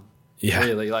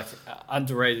 Really,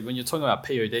 underrated. When you're talking about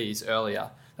PODs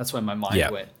earlier, that's where my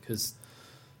mind went, because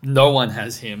no one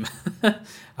has him,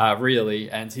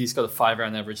 really, and he's got a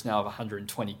 5-round average now of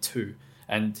 122,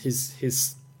 and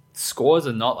his scores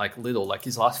are not little.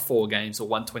 His last 4 games are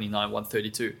 129,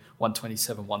 132,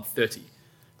 127, 130.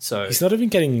 So he's not even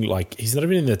getting he's not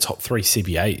even in the top 3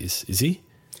 CBAs, is he?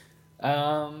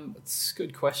 It's a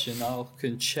good question. I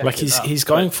can check. He's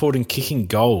going forward and kicking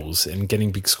goals and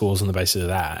getting big scores on the basis of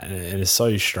that, and it's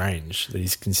so strange that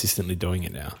he's consistently doing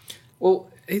it now. Well,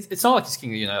 it's not like he's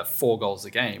getting 4 goals a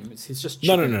game. He's just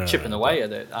chipping away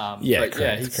at it.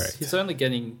 He's only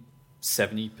getting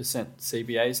 70%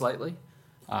 CBAs lately,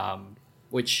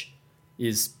 which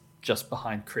is just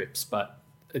behind Cripps, but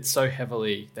it's so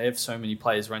heavily. They have so many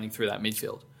players running through that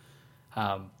midfield.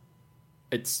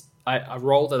 It's a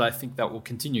role that I think that will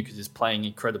continue because he's playing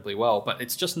incredibly well, but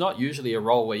it's just not usually a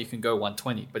role where you can go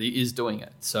 120, but he is doing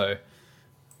it. So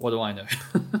what do I know?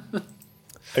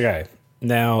 Okay.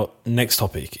 Now, next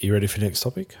topic. Are you ready for the next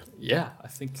topic? Yeah, I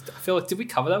feel like, did we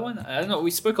cover that one? I don't know.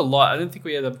 We spoke a lot. I don't think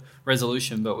we had a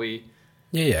resolution, but we...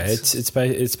 Yeah. It's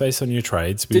based on your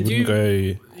trades.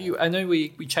 I know we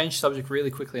changed subject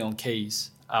really quickly on Keys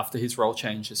after his role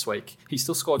change this week. He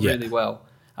still scored really well,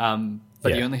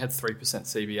 but he only had 3%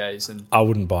 CBAs. And I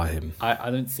wouldn't buy him.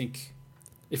 I don't think...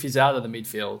 If he's out of the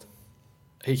midfield,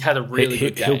 he had a really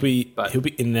good game. He'll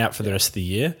be in and out for the rest of the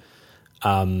year.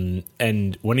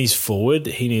 And when he's forward,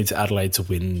 he needs Adelaide to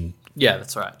win. Yeah,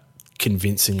 that's right.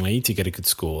 Convincingly to get a good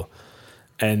score,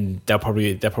 and they'll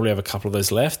probably have a couple of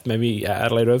those left. Maybe at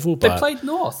Adelaide Oval. But they played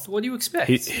North. What do you expect?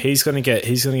 He's going to get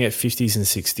 50s and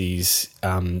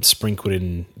 60s sprinkled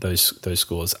in those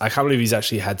scores. I can't believe he's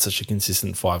actually had such a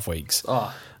consistent 5 weeks.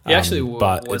 Oh, he actually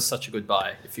was such a good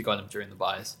buy if you got him during the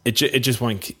buys. It just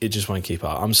won't keep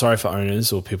up. I'm sorry for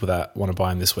owners or people that want to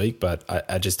buy him this week, but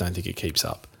I just don't think it keeps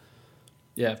up.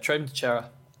 Yeah, trade him to Chera.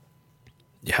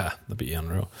 Yeah, that'd be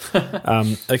unreal.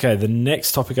 Okay, the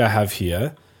next topic I have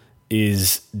here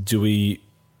is, do we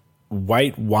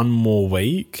wait one more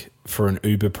week for an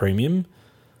Uber premium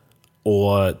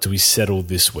or do we settle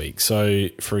this week? So,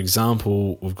 for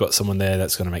example, we've got someone there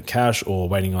that's going to make cash or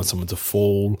waiting on someone to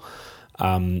fall.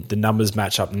 The numbers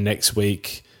match up next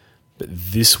week, but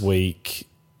this week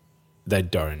they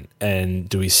don't. And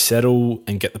do we settle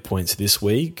and get the points this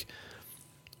week?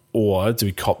 Or do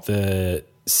we cop the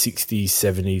 60,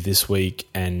 70 this week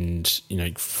and,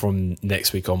 from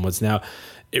next week onwards? Now,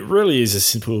 it really is a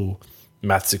simple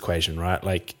maths equation, right?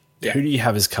 Like, who do you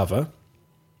have as cover?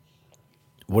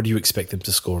 What do you expect them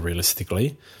to score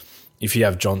realistically? If you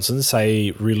have Johnson,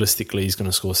 say realistically he's going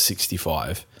to score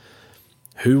 65.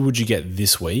 Who would you get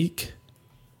this week?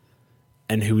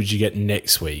 And who would you get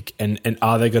next week? And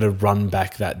are they going to run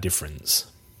back that difference?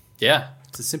 Yeah.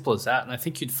 It's as simple as that. And I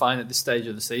think you'd find at this stage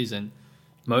of the season,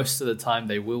 most of the time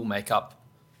they will make up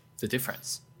the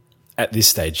difference. At this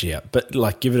stage, yeah. But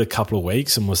give it a couple of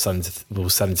weeks and we're starting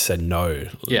to say no.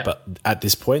 Yeah. But at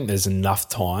this point, there's enough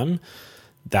time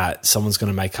that someone's going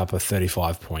to make up a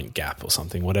 35-point gap or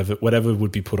something, whatever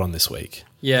would be put on this week.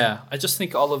 Yeah. I just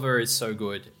think Oliver is so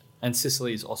good and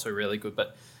Sicily is also really good.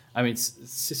 But, I mean,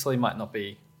 Sicily might not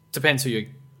be... Depends who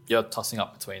you're tossing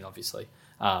up between, obviously.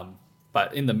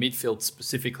 But in the midfield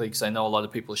specifically, because I know a lot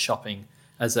of people are shopping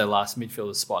as their last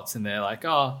midfielder spots, and they're like,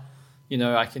 I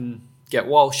can get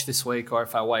Walsh this week, or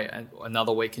if I wait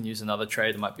another week and use another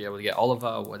trade, I might be able to get Oliver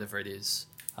or whatever it is.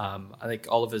 I think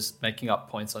Oliver's making up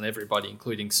points on everybody,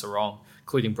 including Sarong,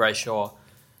 including Brayshaw.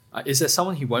 Is there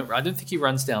someone he won't... I don't think he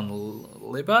runs down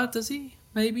Libba, does he?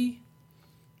 Maybe?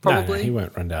 Probably. No, he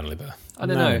won't run down Libba. I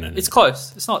don't know. No. It's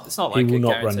close. It's not like he will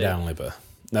not run down Libba.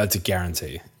 No, it's a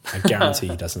guarantee. I guarantee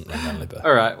he doesn't run down Libba.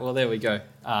 All right, well, there we go.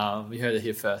 We heard it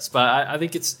here first. But I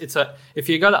think it's if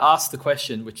you're going to ask the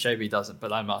question, which JB doesn't,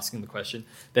 but I'm asking the question,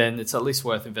 then it's at least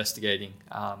worth investigating.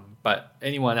 But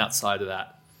anyone outside of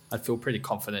that, I'd feel pretty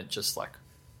confident just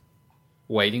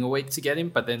waiting a week to get him.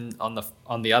 But then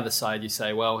on the other side, you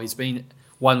say, well, he's been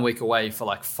 1 week away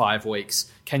for 5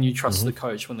 weeks. Can you trust the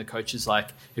coach when the coach is like,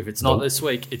 if it's not this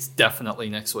week, it's definitely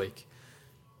next week?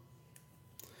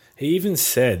 He even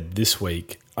said this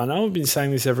week, I know I've been saying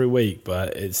this every week,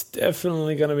 but it's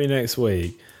definitely going to be next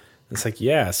week. It's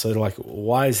so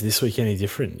why is this week any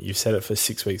different? You've said it for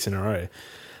 6 weeks in a row.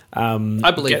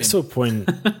 I believe it gets to a point,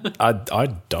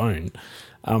 I don't.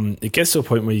 It gets to a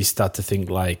point where you start to think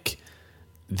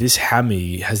this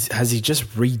hammy, has he just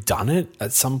redone it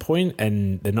at some point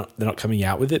and they're not coming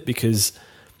out with it? Because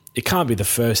it can't be the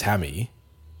first hammy.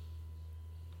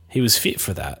 He was fit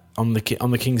for that. On the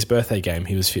King's birthday game,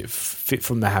 he was fit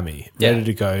from the hammy, ready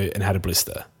to go and had a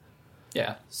blister.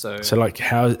 Yeah. So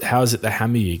how is it the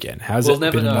hammy again? How's it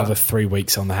been another 3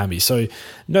 weeks on the hammy? So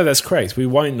no, that's correct. We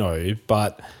won't know,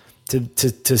 but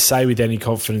to say with any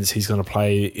confidence he's going to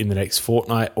play in the next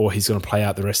fortnight or he's going to play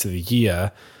out the rest of the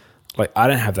year, I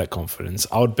don't have that confidence.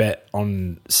 I would bet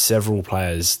on several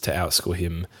players to outscore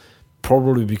him,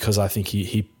 probably because I think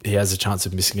he has a chance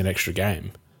of missing an extra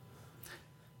game.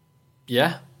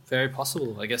 Yeah, very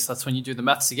possible. I guess that's when you do the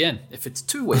maths again. If it's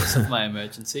 2 weeks of my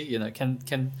emergency,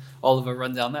 can Oliver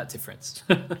run down that difference?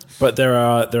 But there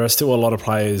are still a lot of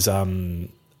players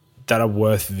that are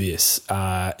worth this.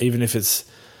 Even if it's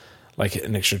like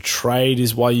an extra trade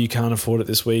is why you can't afford it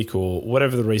this week, or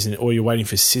whatever the reason, or you're waiting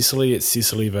for Sicily. It's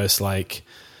Sicily versus like,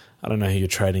 I don't know who you're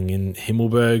trading in,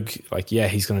 Himmelberg. Like, yeah,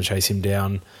 he's going to chase him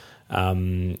down.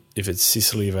 If it's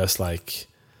Sicily versus like,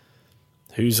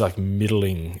 who's like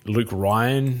middling, Luke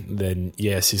Ryan, then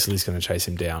yeah, Sicily's going to chase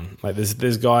him down. Like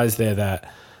there's guys there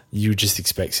that you would just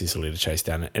expect Sicily to chase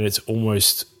down, and it's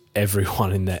almost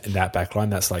everyone in that back line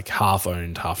that's like half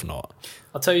owned, half not.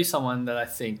 I'll tell you someone that I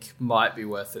think might be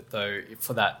worth it though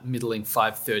for that middling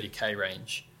 530k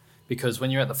range, because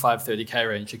when you're at the 530k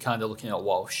range, you're kind of looking at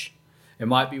Walsh. It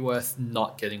might be worth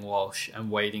not getting Walsh and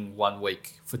waiting 1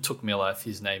 week for Touk Miller if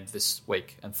he's named this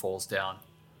week and falls down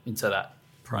into that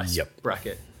price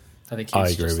bracket. I think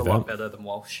he's just a lot better than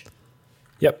Walsh.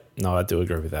 Yep. No, I do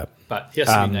agree with that. But he has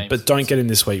to be named. But don't get him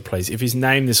this week, please. If he's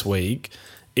named this week,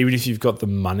 even if you've got the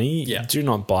money, do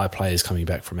not buy players coming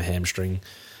back from a hamstring.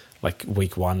 Like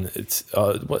week 1, it's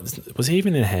was he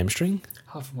even in a hamstring?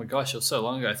 Oh my gosh, it was so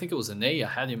long ago. I think it was a knee. I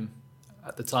had him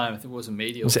at the time. I think it was a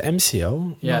medial. Was it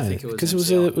MCL? Yeah, no, I think it was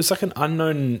because it was like an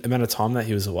unknown amount of time that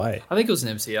he was away. I think it was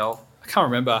an MCL. I can't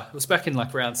remember. It was back in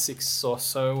like round 6 or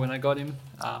so when I got him.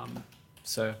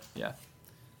 So yeah,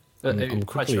 I'm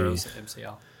quite sure it was an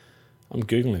MCL. I'm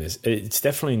googling this. It's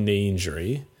definitely knee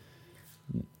injury.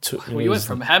 Well, you went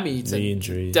from hammy to knee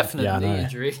injury. Definite knee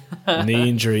injury. Knee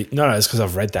injury. No, it's because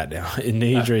I've read that now.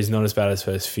 Knee injury is not as bad as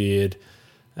first feared.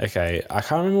 Okay, I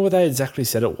can't remember what they exactly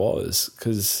said it was,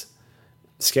 because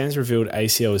scans revealed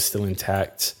ACL is still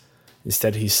intact.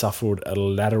 Instead, he suffered a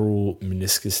lateral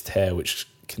meniscus tear, which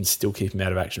can still keep him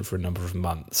out of action for a number of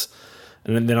months.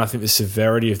 And then I think the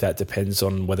severity of that depends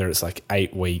on whether it's like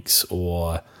 8 weeks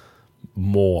or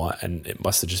more, and it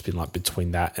must have just been like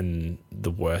between that and the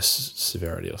worst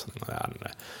severity or something like that.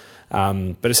 I don't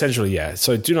know. But essentially, yeah.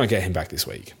 So do not get him back this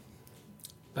week.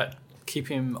 But keep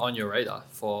him on your radar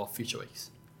for future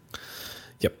weeks.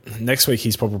 Yep. Next week,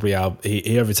 he's probably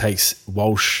he overtakes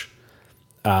Walsh,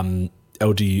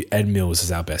 LDU, and Mills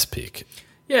as our best pick.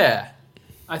 Yeah,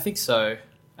 I think so.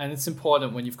 And it's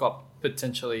important when you've got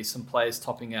potentially some players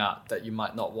topping out that you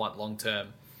might not want long term.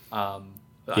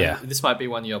 This might be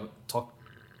one of your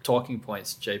talking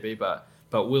points, JB,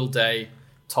 but Will Day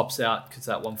tops out because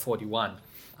that 141.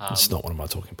 It's not one of my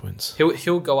talking points.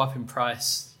 He'll go up in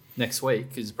price next week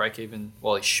because break even.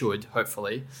 Well, he should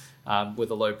hopefully with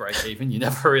a low break even. You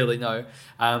never really know,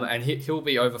 and he'll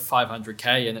be over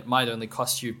 500k, and it might only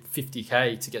cost you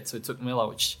 50k to get to Touk Miller,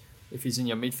 which if he's in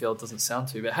your midfield doesn't sound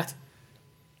too bad.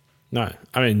 No,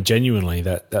 I mean genuinely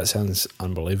that sounds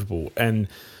unbelievable, and.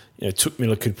 You know, Touk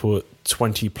Miller could put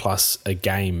 20 plus a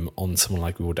game on someone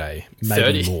like Will Day,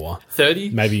 maybe 30, more, 30,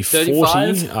 maybe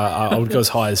 40. I would go as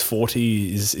high as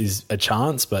 40 is a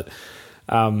chance, but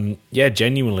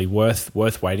genuinely worth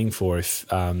waiting for if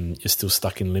you're still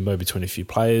stuck in limbo between a few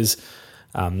players.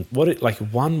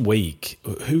 1 week?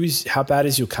 How bad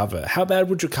is your cover? How bad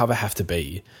would your cover have to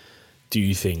be? Do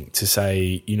you think to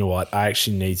say, you know what, I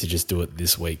actually need to just do it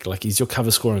this week? Like, is your cover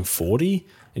scoring 40?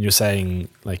 And you're saying,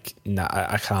 like, nah,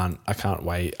 I can't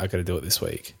wait. I got to do it this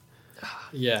week.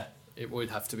 Yeah, it would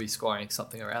have to be scoring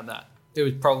something around that. It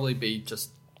would probably be just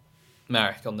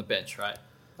Marek on the bench, right?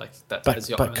 Like that as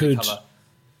your only cover.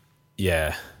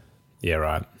 Yeah,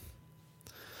 right.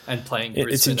 And playing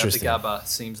Brisbane at the Gabba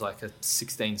seems like a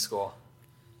 16 score.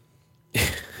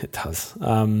 It does.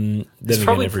 There's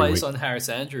probably plays on Harris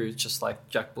Andrews just like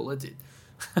Jack Buller did.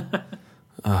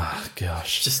 Oh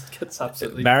gosh! Just gets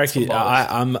absolutely. Marek,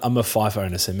 I'm a 5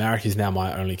 owner, so Marek is now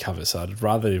my only cover. So I'd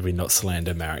rather we not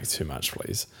slander Marek too much,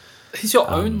 please. He's your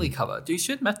only cover. Do you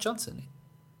shoot Matt Johnson?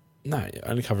 No,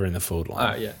 only cover in the forward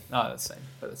line. Oh yeah, no, that's the same.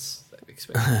 But that's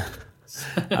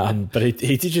expected. But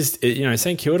he did just,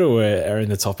 St Kilda are in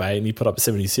the top 8, and he put up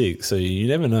 76. So you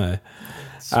never know.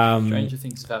 Stranger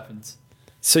things have happened.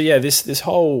 So yeah, this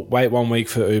whole wait 1 week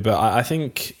for Uber, I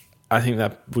think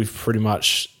that we've pretty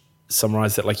much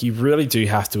summarized that. Like, you really do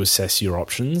have to assess your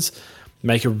options,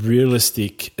 make a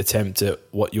realistic attempt at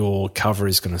what your cover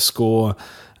is going to score,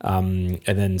 and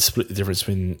then split the difference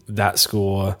between that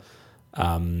score,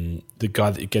 the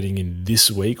guy that you're getting in this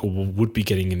week or would be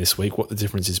getting in this week, what the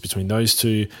difference is between those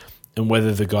two, and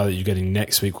whether the guy that you're getting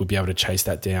next week will be able to chase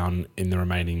that down in the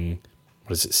remaining,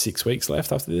 6 weeks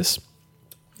left after this?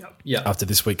 Yeah. After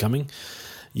this week coming.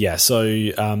 Yeah, so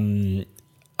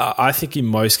I think in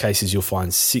most cases you'll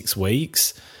find 6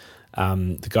 weeks.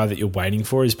 The guy that you're waiting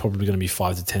for is probably going to be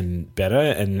 5 to 10 better,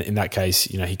 and in that case,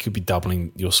 he could be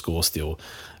doubling your score still.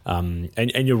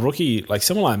 And your rookie, like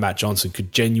someone like Matt Johnson,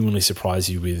 could genuinely surprise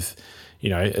you with,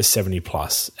 a 70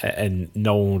 plus, and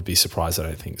no one would be surprised, I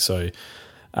don't think. So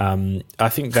I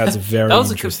think that's very That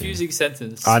was interesting. a confusing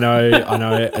sentence. I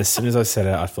know. As soon as I said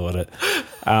it, I thought it.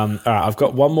 All right, I've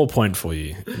got one more point for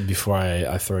you before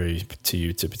I throw to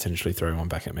you to potentially throw one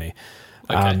back at me.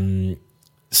 Okay.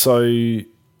 So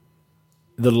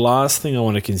the last thing I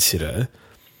want to consider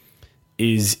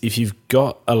is if you've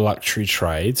got a luxury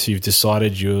trade, so you've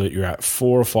decided you're at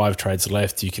 4 or 5 trades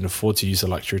left, you can afford to use a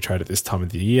luxury trade at this time of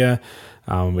the year,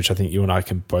 which I think you and I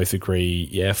can both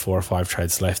agree, 4 or 5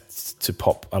 trades left to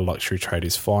pop a luxury trade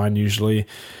is fine usually.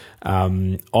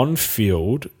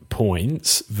 On-field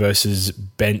points versus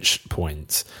bench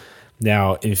points.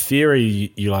 Now, in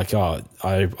theory, you're like,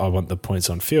 I want the points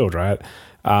on field, right?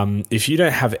 If you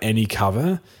don't have any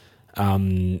cover,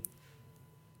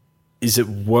 is it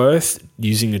worth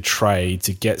using a trade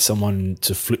to get someone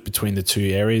to flip between the two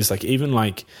areas? Like even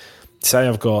like, say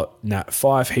I've got Nat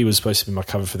Fyfe, he was supposed to be my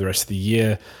cover for the rest of the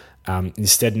year.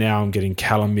 Instead now I'm getting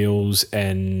Callum Mills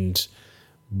and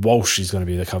Walsh is going to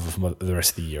be the cover for the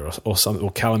rest of the year,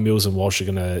 or Callum Mills and Walsh are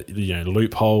going to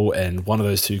loophole, and one of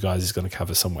those two guys is going to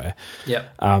cover somewhere. Yeah.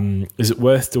 Is it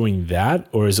worth doing that,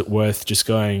 or is it worth just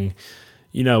going,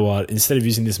 you know what, instead of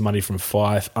using this money from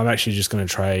Fyfe, I'm actually just going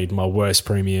to trade my worst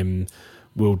premium,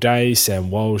 Will Day, Sam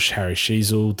Walsh, Harry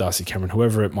Sheasel, Darcy Cameron,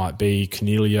 whoever it might be,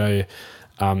 Cornelio.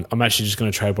 I'm actually just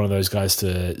going to trade one of those guys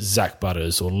to Zach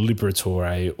Butters or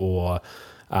Liberatore or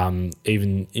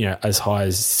even as high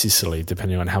as Sicily,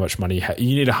 depending on how much money you have.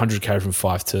 You need 100k from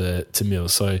Fyfe to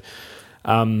Mills. So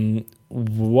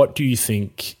what do you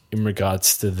think in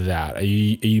regards to that? Are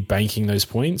you banking those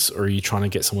points, or are you trying to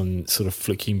get someone sort of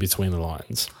flicking between the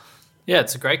lines? Yeah,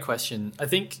 it's a great question. I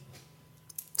think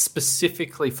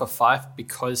specifically for Fyfe,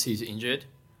 because he's injured,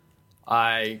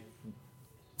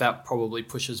 that probably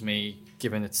pushes me,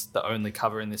 given it's the only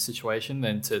cover in this situation,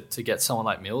 then to get someone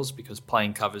like Mills, because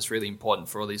playing cover is really important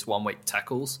for all these 1 week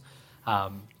tackles,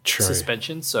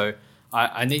 suspension. So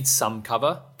I need some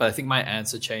cover, but I think my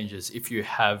answer changes if you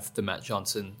have the Matt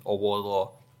Johnson or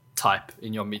Wardlaw type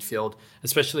in your midfield,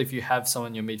 especially if you have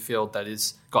someone in your midfield that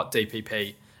is got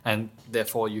DPP, and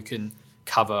therefore you can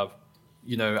cover,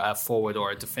 a forward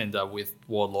or a defender with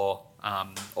Wardlaw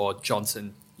or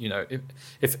Johnson.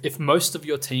 If most of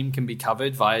your team can be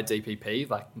covered via DPP,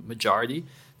 like majority,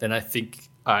 then I think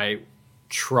I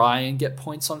try and get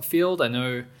points on field. I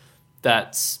know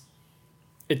that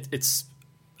it's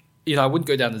I wouldn't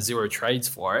go down to 0 trades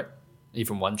for it.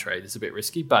 Even 1 trade is a bit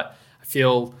risky, but I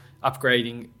feel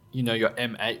upgrading, your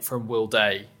M8 from Will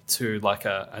Day to like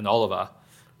an Oliver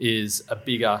is a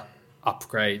bigger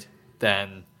upgrade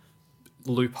than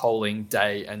loopholing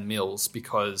Day and Mills,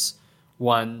 because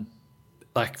one,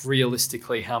 like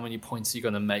realistically, how many points are you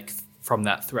going to make from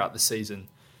that throughout the season?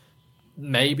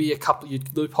 Maybe you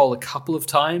loophole a couple of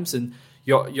times, and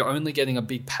you're only getting a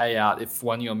big payout if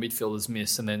one of your midfielders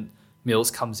miss, and then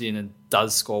Mills comes in and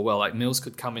does score well. Like Mills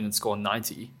could come in and score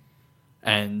 90,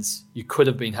 and you could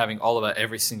have been having Oliver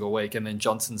every single week, and then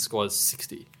Johnson scores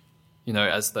 60,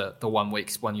 as the 1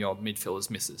 week one of your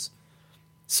midfielders misses.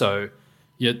 So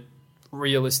you're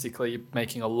realistically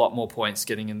making a lot more points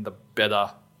getting in the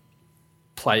better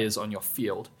players on your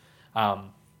field.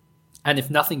 And if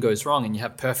nothing goes wrong and you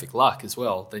have perfect luck as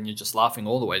well, then you're just laughing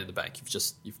all the way to the bank.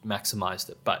 You've maximized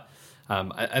it. But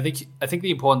I think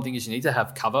the important thing is you need to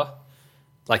have cover,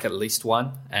 like at least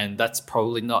one, and that's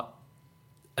probably not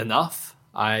enough.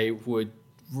 I would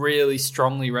really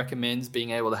strongly recommend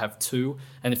being able to have 2.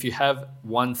 And if you have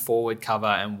 1 forward cover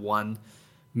and 1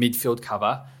 midfield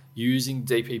cover, using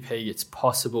DPP, it's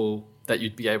possible that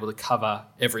you'd be able to cover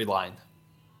every line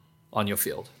on your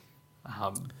field.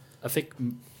 I think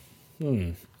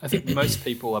most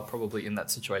people are probably in that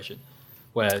situation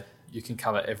where you can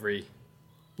cover every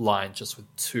line just with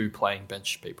 2 playing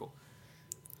bench people.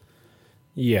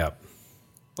 Yeah.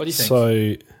 What do you think?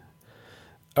 So,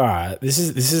 all right, this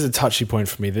is a touchy point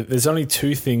for me. There's only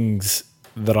 2 things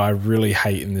that I really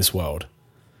hate in this world.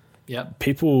 Yeah.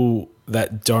 People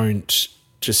that don't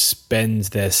just spend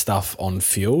their stuff on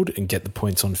field and get the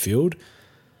points on field,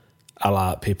 a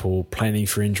la people planning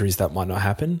for injuries that might not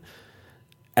happen,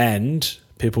 and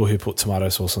people who put tomato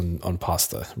sauce on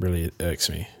pasta. Really irks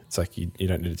me. It's like you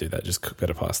don't need to do that. Just cook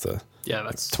better pasta. Yeah,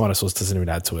 that's tomato sauce doesn't even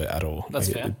add to it at all. That's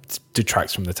fair. It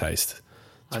detracts from the taste.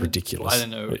 It's ridiculous. I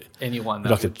don't know anyone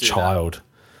that like would a child,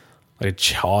 do like a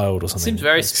child or something. It seems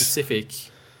very specific.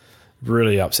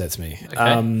 Really upsets me.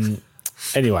 Okay.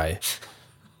 Anyway,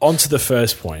 on to the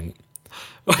first point.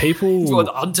 People well,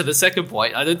 on to the second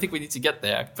point. I don't think we need to get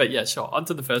there, but yeah, sure. On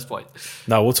to the first point.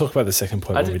 No, we'll talk about the second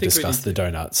point when we discuss the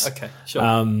donuts. Okay, sure.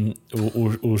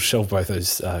 We'll shelve both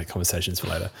those conversations for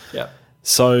later. Yeah.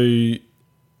 So,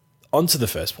 on to the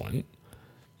first point.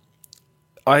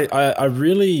 I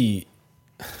really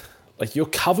like your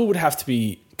cover would have to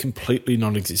be completely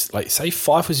non-existent. Like, say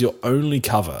Fife was your only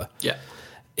cover. Yeah.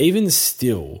 Even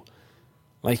still,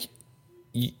 like,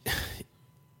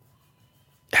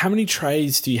 how many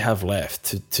trades do you have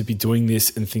left to be doing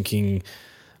this and thinking,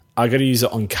 I got to use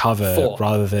it on cover 4.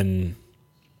 rather than...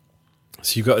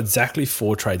 So you've got exactly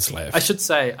 4 trades left. I should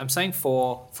say I'm saying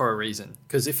 4 for a reason,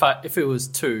 because if it was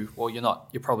 2, well,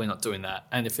 you're probably not doing that.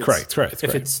 And if it's correct.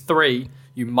 It's 3,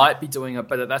 you might be doing it,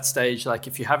 but at that stage, like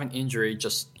if you have an injury,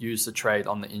 just use the trade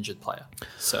on the injured player.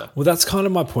 So well, that's kind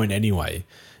of my point anyway.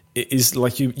 It is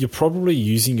like you're probably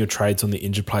using your trades on the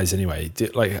injured players anyway.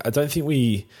 Like, I don't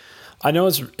think I know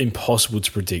it's impossible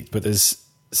to predict, but there's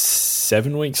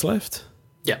 7 weeks left.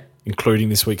 Yeah, including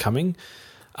this week coming.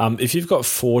 If you've got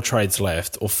 4 trades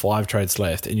left or 5 trades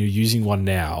left and you're using one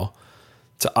now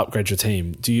to upgrade your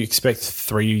team, do you expect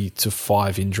 3 to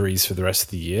 5 injuries for the rest of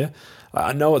the year?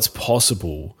 I know it's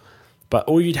possible, but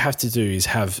all you'd have to do is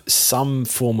have some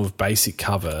form of basic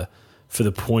cover for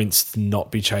the points to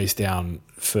not be chased down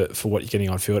for what you're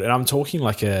getting on field. And I'm talking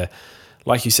like you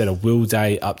said, a Will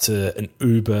Day up to an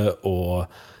Uber, or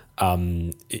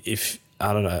if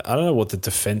I don't know what the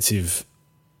defensive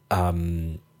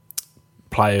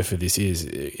player for this is.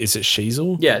 Is it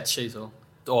Sheasel? Yeah, it's Sheasel.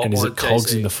 And is it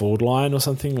Cogs in the forward line or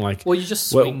something? Like, well, you just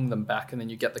swing them back and then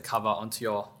you get the cover onto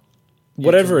your...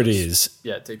 Whatever it is.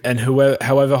 Yeah, deep. And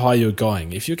however high you're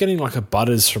going. If you're getting like a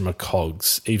Butters from a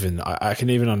Cogs, even I can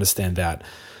even understand that.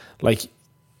 Like,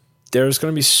 there is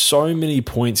going to be so many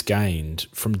points gained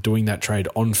from doing that trade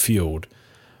on field,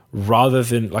 rather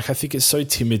than, like, I think it's so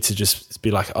timid to just be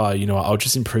like, oh, you know what, I'll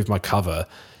just improve my cover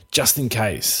just in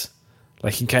case.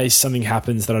 Like, in case something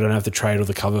happens that I don't have the trade or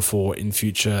the cover for in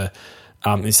future,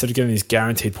 instead of getting these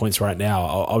guaranteed points right now,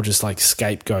 I'll just like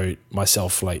scapegoat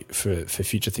myself like for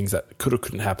future things that could or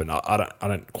couldn't happen. I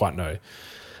don't quite know.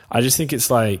 I just think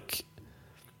it's like,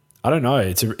 I don't know.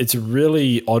 It's a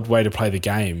really odd way to play the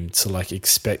game, to like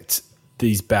expect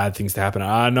these bad things to happen.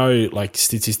 I know like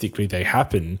statistically they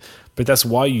happen, but that's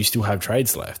why you still have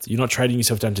trades left. You're not trading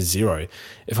yourself down to 0.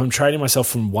 If I'm trading myself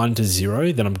from 1 to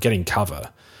 0, then I'm getting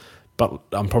cover. But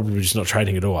I'm probably just not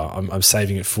trading at all. I'm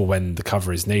saving it for when the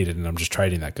cover is needed, and I'm just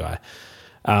trading that guy.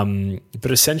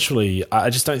 But essentially, I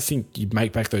just don't think you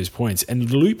make back those points. And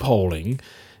loopholing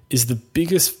is the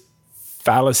biggest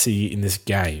fallacy in this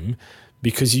game,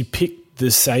 because you pick the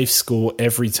safe score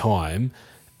every time,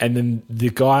 and then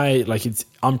the guy, like, it's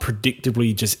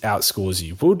unpredictably just outscores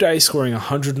you. Will Day scoring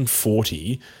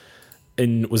 140,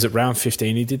 and was it round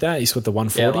 15 he did that? He scored the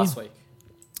 140? Yeah, last week.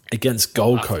 Against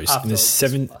Gold Coast in a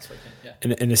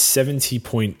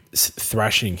 70-point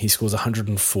thrashing. He scores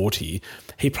 140.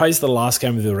 He plays the last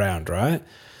game of the round, right?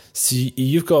 So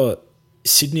you've got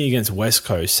Sydney against West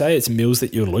Coast. Say it's Mills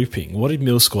that you're looping. What did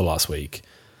Mills score last week?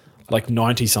 Like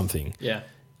 90-something. Yeah.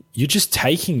 You're just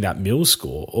taking that Mills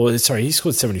score. Or, sorry, he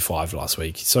scored 75 last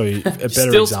week. So a better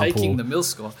still example. Taking the Mills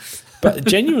score. But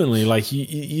genuinely, like,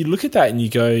 you look at that and you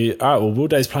go, all right, well, Will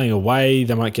Day's playing away.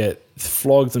 They might get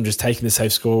flogged. I'm just taking the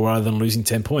safe score rather than losing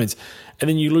 10 points. And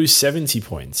then you lose 70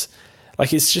 points.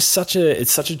 Like, it's just such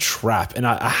a trap. And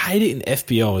I hate it in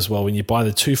FBL as well, when you buy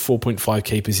the 2 4.5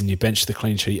 keepers and you bench the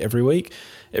clean sheet every week.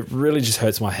 It really just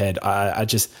hurts my head. I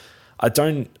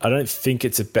don't think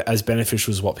it's as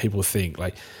beneficial as what people think.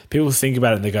 Like, people think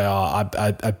about it and they go, oh,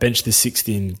 I bench the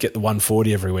 60 and get the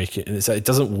 140 every week. And it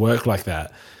doesn't work like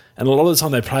that. And a lot of the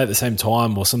time they play at the same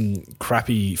time, or some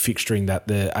crappy fixturing that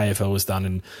the AFL has done,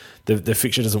 and the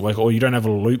fixture doesn't work, or you don't have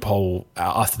a loophole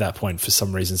after that point for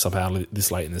some reason, somehow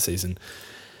this late in the season.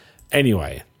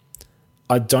 Anyway,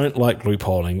 I don't like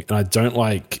loopholing, and I don't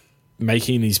like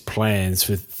making these plans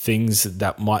for things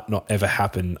that might not ever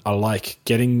happen. I like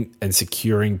getting and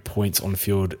securing points on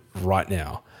field right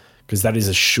now, because that is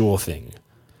a sure thing.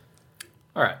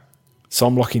 All right. So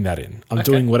I'm locking that in. I'm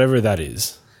doing whatever that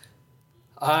is.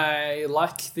 I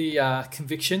like the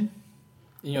conviction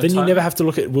in your Then tone. you never have to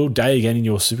look at Will Day again in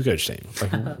your SuperCoach team.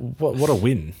 Like, what a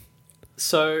win.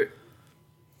 So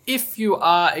if you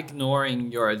are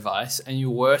ignoring your advice and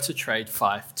you were to trade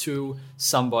Fife to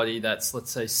somebody that's, let's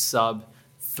say, sub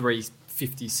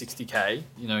 350, 60K,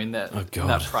 in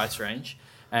that price range,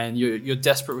 and you're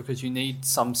desperate because you need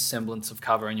some semblance of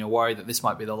cover and you're worried that this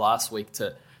might be the last week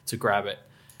to grab it,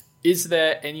 is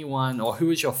there anyone, or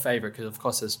who is your favorite? Because, of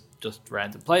course, there's just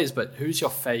random players, but who's your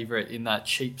favorite in that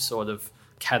cheap sort of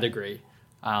category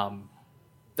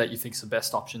that you think is the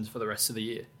best options for the rest of the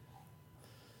year?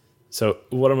 So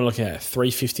what am I looking at?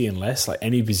 350 and less, like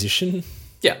any position?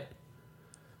 Yeah.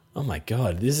 Oh my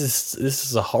God, this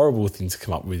is a horrible thing to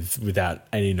come up with without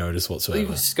any notice whatsoever. You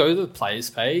just go to the players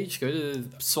page, go to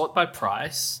sort by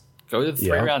price, Go to the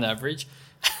 3-round average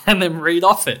and then read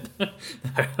off it. No,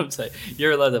 I'm saying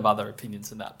you're allowed to have other opinions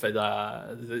than that, but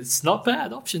it's not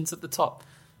bad options at the top.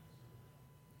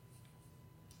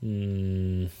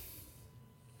 I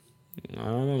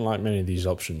don't like many of these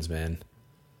options, man.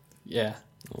 Yeah.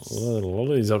 A lot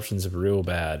of these options are real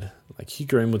bad. Like Hugh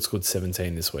Greenwood scored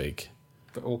 17 this week.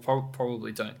 But we'll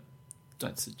probably don't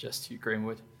suggest Hugh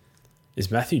Greenwood. Is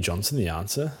Matthew Johnson the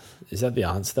answer? Is that the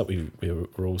answer that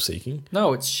we're all seeking?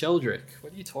 No, it's Sheldrick.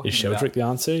 What are you talking about? Is Sheldrick the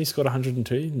answer? He's got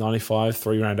 102, 95,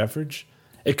 3-round average.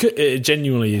 It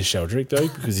genuinely is Sheldrick, though,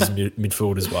 because he's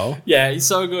midfield as well. Yeah, he's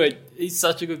so good. He's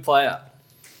such a good player.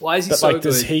 Why is he so good?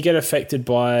 Does he get affected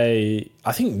by...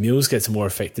 I think Mills gets more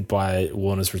affected by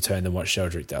Warner's return than what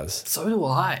Sheldrick does. So do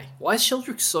I. Why is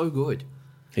Sheldrick so good?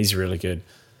 He's really good.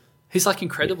 He's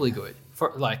incredibly good.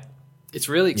 It's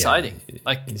really exciting.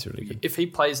 Yeah, he's really good. If he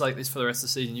plays like this for the rest of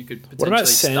the season, you could potentially. What about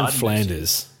Sam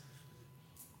Flanders?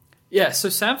 Yeah, so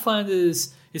Sam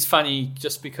Flanders is funny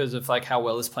just because of how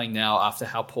well he's playing now after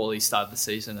how poorly he started the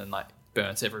season and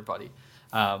burns everybody,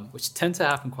 which tend to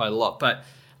happen quite a lot. But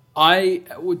I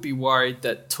would be worried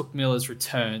that Touk Miller's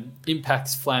return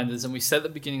impacts Flanders, and we said at the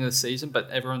beginning of the season, but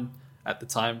everyone at the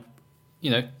time,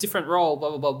 different role, blah,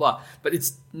 blah, blah, blah. But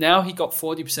it's now he got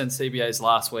 40% CBAs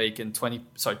last week and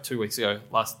 2 weeks ago,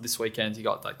 this weekend, he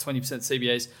got 20%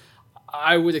 CBAs.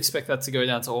 I would expect that to go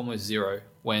down to almost zero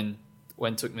when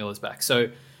Touk Miller's back.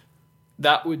 So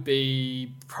that would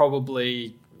be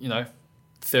probably,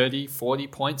 30, 40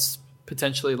 points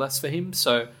potentially less for him.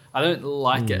 So I don't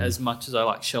like it as much as I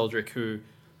like Sheldrick, who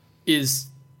is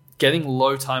getting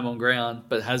low time on ground,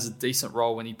 but has a decent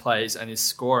role when he plays and is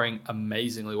scoring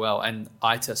amazingly well. And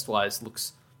eye test wise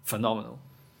looks phenomenal.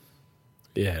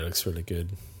 Yeah, it looks really good.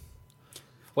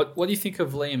 What do you think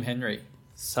of Liam Henry?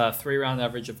 It's a 3-round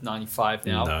average of 95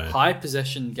 now. No. High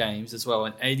possession games as well,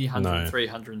 and 80, 103,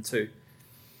 102.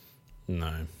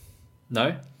 No.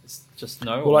 No? It's just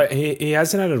no? Well, he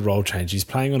hasn't had a role change. He's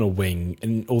playing on a wing,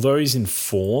 and although he's in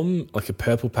form, a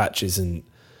purple patch isn't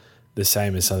the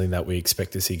same as something that we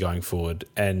expect to see going forward,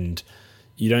 and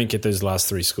you don't get those last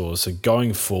 3 scores. So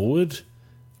going forward,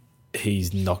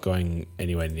 he's not going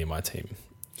anywhere near my team.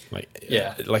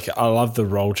 I love the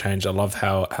role change. I love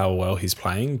how well he's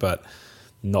playing, but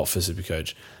not for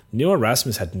SuperCoach. Neil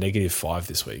Erasmus had -5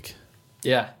 this week.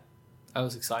 Yeah, that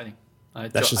was exciting.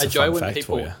 That's just I a enjoy fun when fact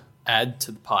people for you. add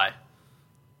to the pie.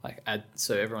 Add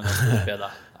so everyone else feels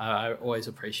better. I always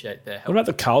appreciate their help. What about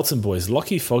the Carlton boys?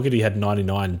 Lockie Fogarty had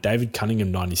 99, David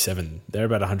Cunningham 97. They're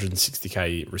about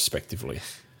 160k respectively.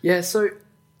 Yeah, so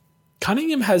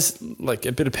Cunningham has a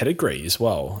bit of pedigree as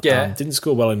well. Yeah. Didn't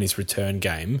score well in his return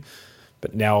game,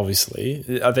 but now obviously,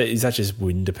 is that just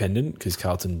win dependent? Because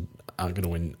Carlton aren't going to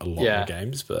win a lot more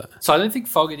games. But so I don't think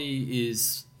Fogarty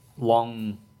is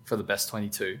long for the best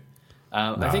 22.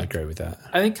 I agree with that.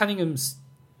 I think Cunningham's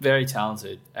very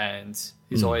talented and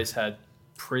he's always had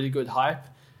pretty good hype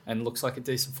and looks like a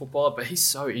decent footballer, but he's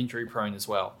so injury prone as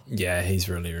well. Yeah, he's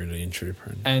really, really injury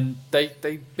prone. And they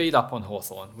beat up on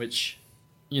Hawthorn, which,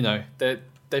 they've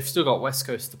still got West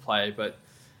Coast to play, but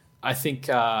I think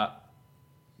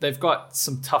they've got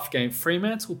some tough games.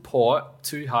 Fremantle, Port,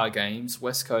 2 hard games,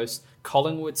 West Coast,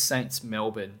 Collingwood, Saints,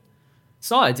 Melbourne. It's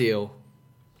not ideal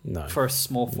for a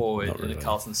small forward in a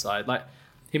Carlton side.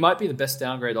 He might be the best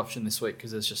downgrade option this week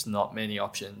because there's just not many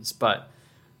options, but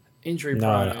injury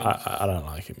prone. No, I don't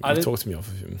like him. You talked me off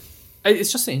of him.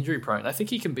 It's just injury prone. I think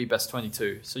he can be best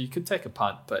 22, so you could take a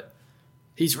punt, but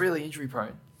he's really injury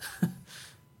prone.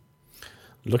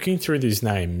 Looking through these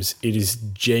names, it is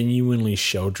genuinely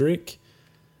Sheldrick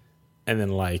and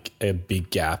then a big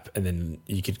gap, and then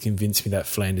you could convince me that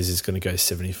Flanders is going to go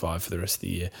 75 for the rest of the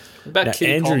year. What about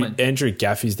Kitty Coleman? Andrew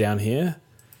Gaffey's down here.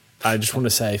 I just want to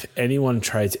say, if anyone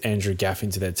trades Andrew Gaff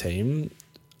into their team,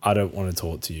 I don't want to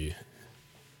talk to you.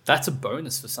 That's a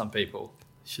bonus for some people.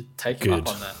 You should take him up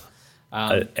on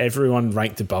that. Everyone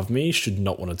ranked above me should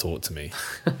not want to talk to me.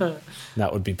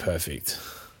 That would be perfect.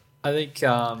 I think...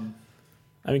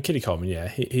 Kitty Coleman, yeah,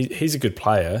 he's a good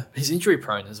player. He's injury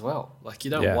prone as well. You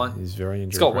don't want... he's very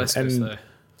injury prone. He's got prone. West Coast, though.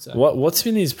 So. What's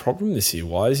been his problem this year?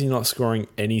 Why is he not scoring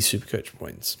any SuperCoach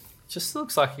points? Just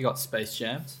looks like he got space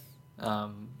jammed.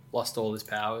 Lost all his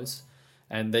powers,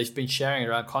 and they've been sharing it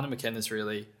around. Connor McKenna's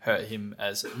really hurt him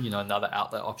as another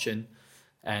outlet option,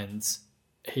 and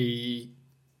I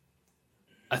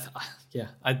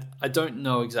don't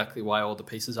know exactly why all the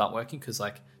pieces aren't working because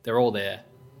they're all there,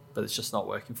 but it's just not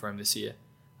working for him this year.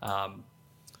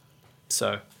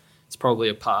 So it's probably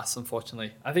a pass,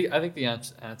 unfortunately. I think the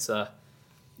answer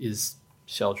is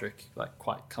Sheldrick,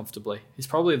 quite comfortably. He's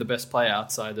probably the best player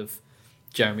outside of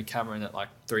Jeremy Cameron at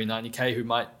 390k, who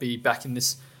might be back in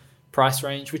this price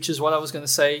range, which is what I was going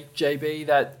to say, JB,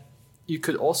 that you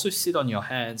could also sit on your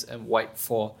hands and wait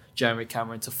for Jeremy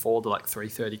Cameron to fall to like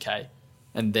 330k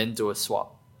and then do a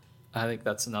swap. I think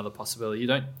that's another possibility. You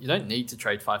don't need to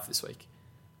trade 5 this week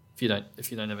if you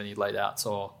don't have any laid outs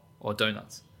or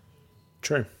donuts.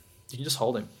 True. You can just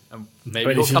hold him and maybe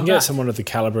but he'll if you come can get back. someone of the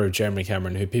caliber of Jeremy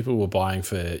Cameron, who people were buying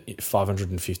for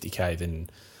 550k, then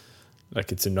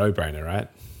like it's a no-brainer, right?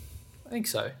 I think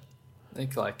so. I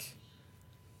think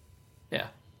yeah,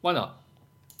 why not?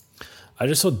 I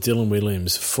just saw Dylan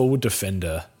Williams, forward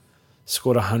defender,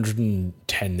 scored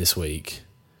 110 this week.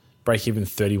 Break even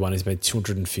 31. He's made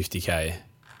 250k.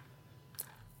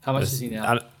 How much is he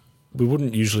now? We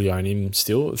wouldn't usually own him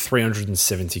still.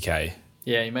 370k.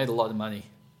 Yeah, he made a lot of money.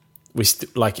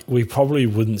 We probably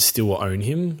wouldn't still own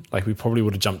him. Like we probably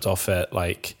would have jumped off at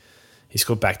he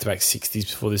scored back-to-back 60s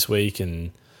before this week,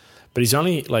 but he's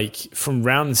only from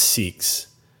round 6.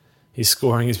 His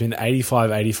scoring has been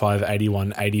 85, 85,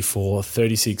 81, 84,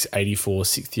 36, 84,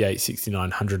 68, 69,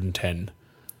 110.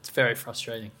 It's very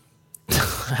frustrating.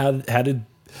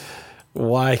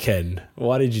 Why, Ken?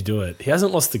 Why did you do it? He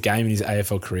hasn't lost the game in his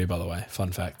AFL career, by the way.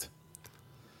 Fun fact.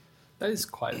 That is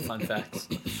quite a fun fact.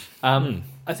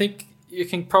 I think you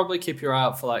can probably keep your eye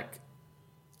out for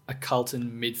a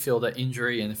Carlton midfielder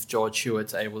injury, and if George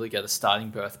Hewitt's able to get a starting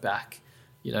berth back,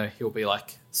 he'll be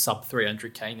sub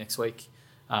 300k next week.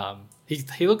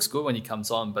 He looks good when he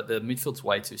comes on, but the midfield's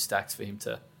way too stacked for him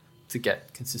to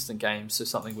get consistent games, so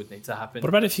something would need to happen. What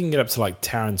about if you can get up to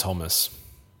Taron Thomas?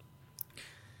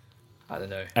 I don't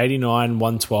know. 89,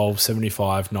 112,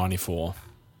 75, 94.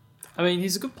 I mean,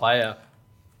 he's a good player.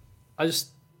 I just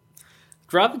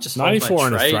rather just 94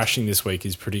 and a thrashing this week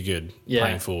is pretty good. Yeah.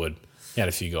 Playing forward. He had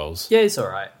a few goals. Yeah, he's all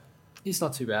right. He's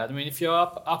not too bad. I mean, if you're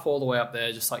up all the way up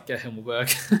there, just get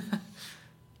Himmelberg.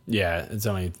 Yeah, it's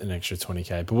only an extra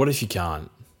 20k. But what if you can't?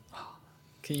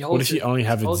 Can you hold? What if you only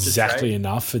have exactly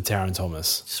enough for Taron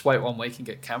Thomas? Just wait 1 week and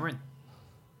get Cameron.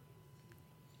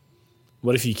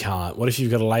 What if you can't? What if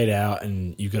you've got it laid out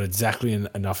and you've got exactly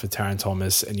enough for Taron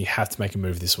Thomas and you have to make a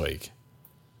move this week?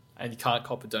 And you can't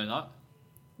cop a donut?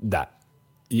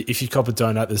 If you cop a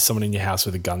donut, there's someone in your house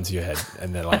with a gun to your head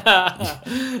and they're like,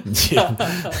 if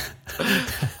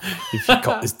you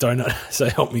cop this donut, so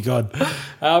help me God.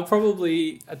 I'd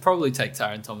probably take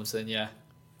Taron Thomas then, yeah.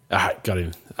 All right, got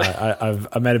him.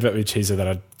 I made a bet with Cheezer that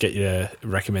I'd get you to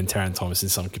recommend Taron Thomas in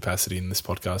some capacity in this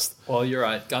podcast. Well, you're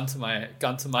right. Gun to my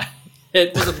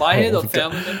head. Was it my head or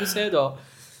family member's head? Or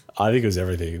I think it was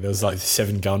everything. There was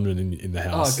 7 gunmen in the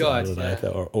house. Oh, God. The other day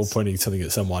that were all pointing something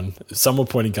at someone. Some were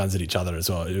pointing guns at each other as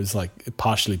well. It was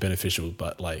partially beneficial,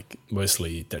 but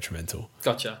mostly detrimental.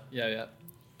 Gotcha. Yeah.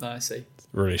 No, I see.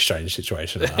 Really strange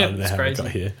situation. I don't know how we got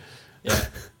here. Yeah.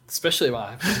 Especially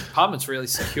my apartment's really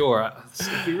secure.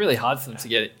 It'd be really hard for them to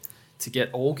get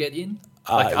in.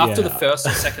 After the first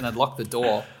or second, I'd lock the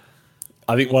door.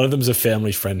 I think one of them's a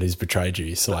family friend who's betrayed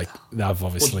you. So they've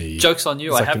obviously... Well, joke's on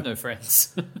you. I have no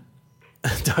friends.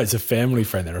 No, it's a family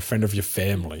friend. They're a friend of your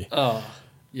family. Oh,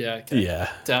 yeah. Okay.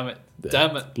 Yeah. Damn it.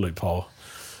 Loophole.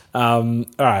 All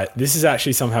right. This has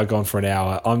actually somehow gone for an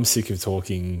hour. I'm sick of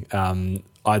talking.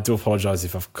 I do apologise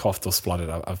if I've coughed or spluttered.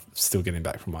 I'm still getting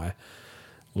back from my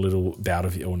little bout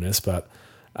of illness, but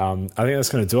I think that's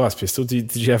going to do us, Pistol.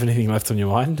 Did you have anything left on your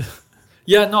mind?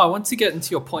 Yeah, no, I want to get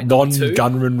into your point number 2.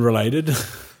 Non-gunman related.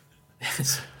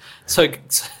 So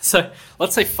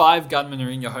let's say 5 gunmen are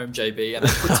in your home, JB, and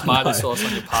they put tomato sauce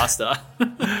on your pasta.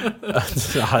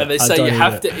 And they say you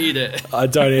have to eat it. I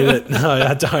don't eat it. No,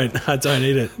 I don't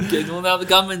eat it. Okay, well, now the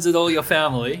gunmen's at all your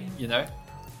family,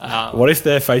 what if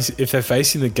they're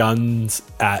facing the guns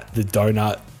at the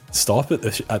donut stop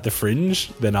at the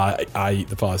fringe? Then I eat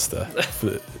the pasta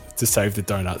to save the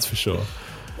donuts for sure.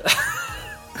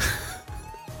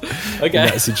 Okay. In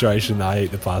that situation, I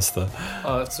eat the pasta.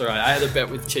 Oh, that's all right. I had a bet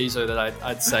with Chizo that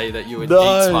I'd say that you would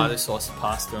eat tomato sauce and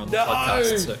pasta on the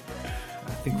podcast. So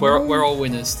I think we're all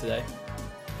winners today.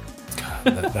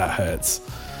 That hurts.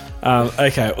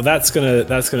 Okay, well that's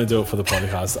gonna do it for the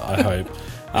podcast. I hope.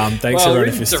 Thanks everyone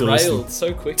if you're still listening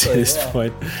so quickly to this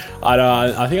point.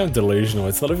 I think I'm delusional.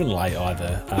 It's not even late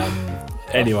either.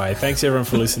 Anyway, thanks everyone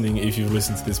for listening. If you've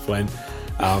listened to this point.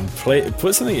 Please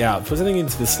put something out. Put something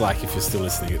into the Slack if you're still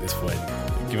listening at this point.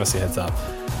 Give us a heads up.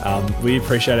 We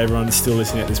appreciate everyone still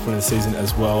listening at this point in the season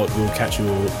as well. We'll catch you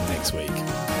all next week.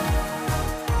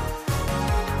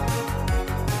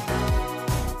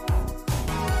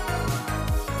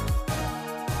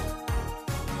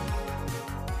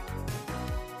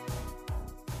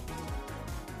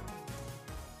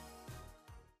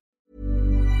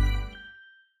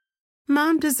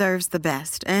 Mom deserves the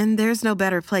best, and there's no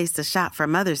better place to shop for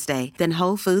Mother's Day than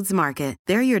Whole Foods Market.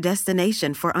 They're your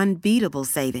destination for unbeatable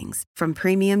savings, from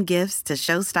premium gifts to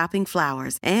show-stopping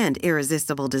flowers and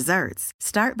irresistible desserts.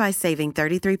 Start by saving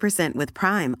 33% with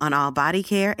Prime on all body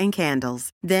care and candles.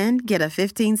 Then get a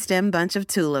 15-stem bunch of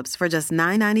tulips for just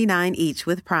 $9.99 each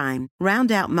with Prime.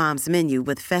 Round out Mom's menu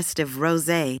with festive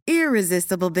rosé,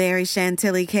 irresistible berry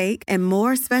chantilly cake, and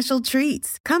more special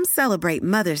treats. Come celebrate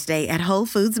Mother's Day at Whole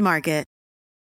Foods Market.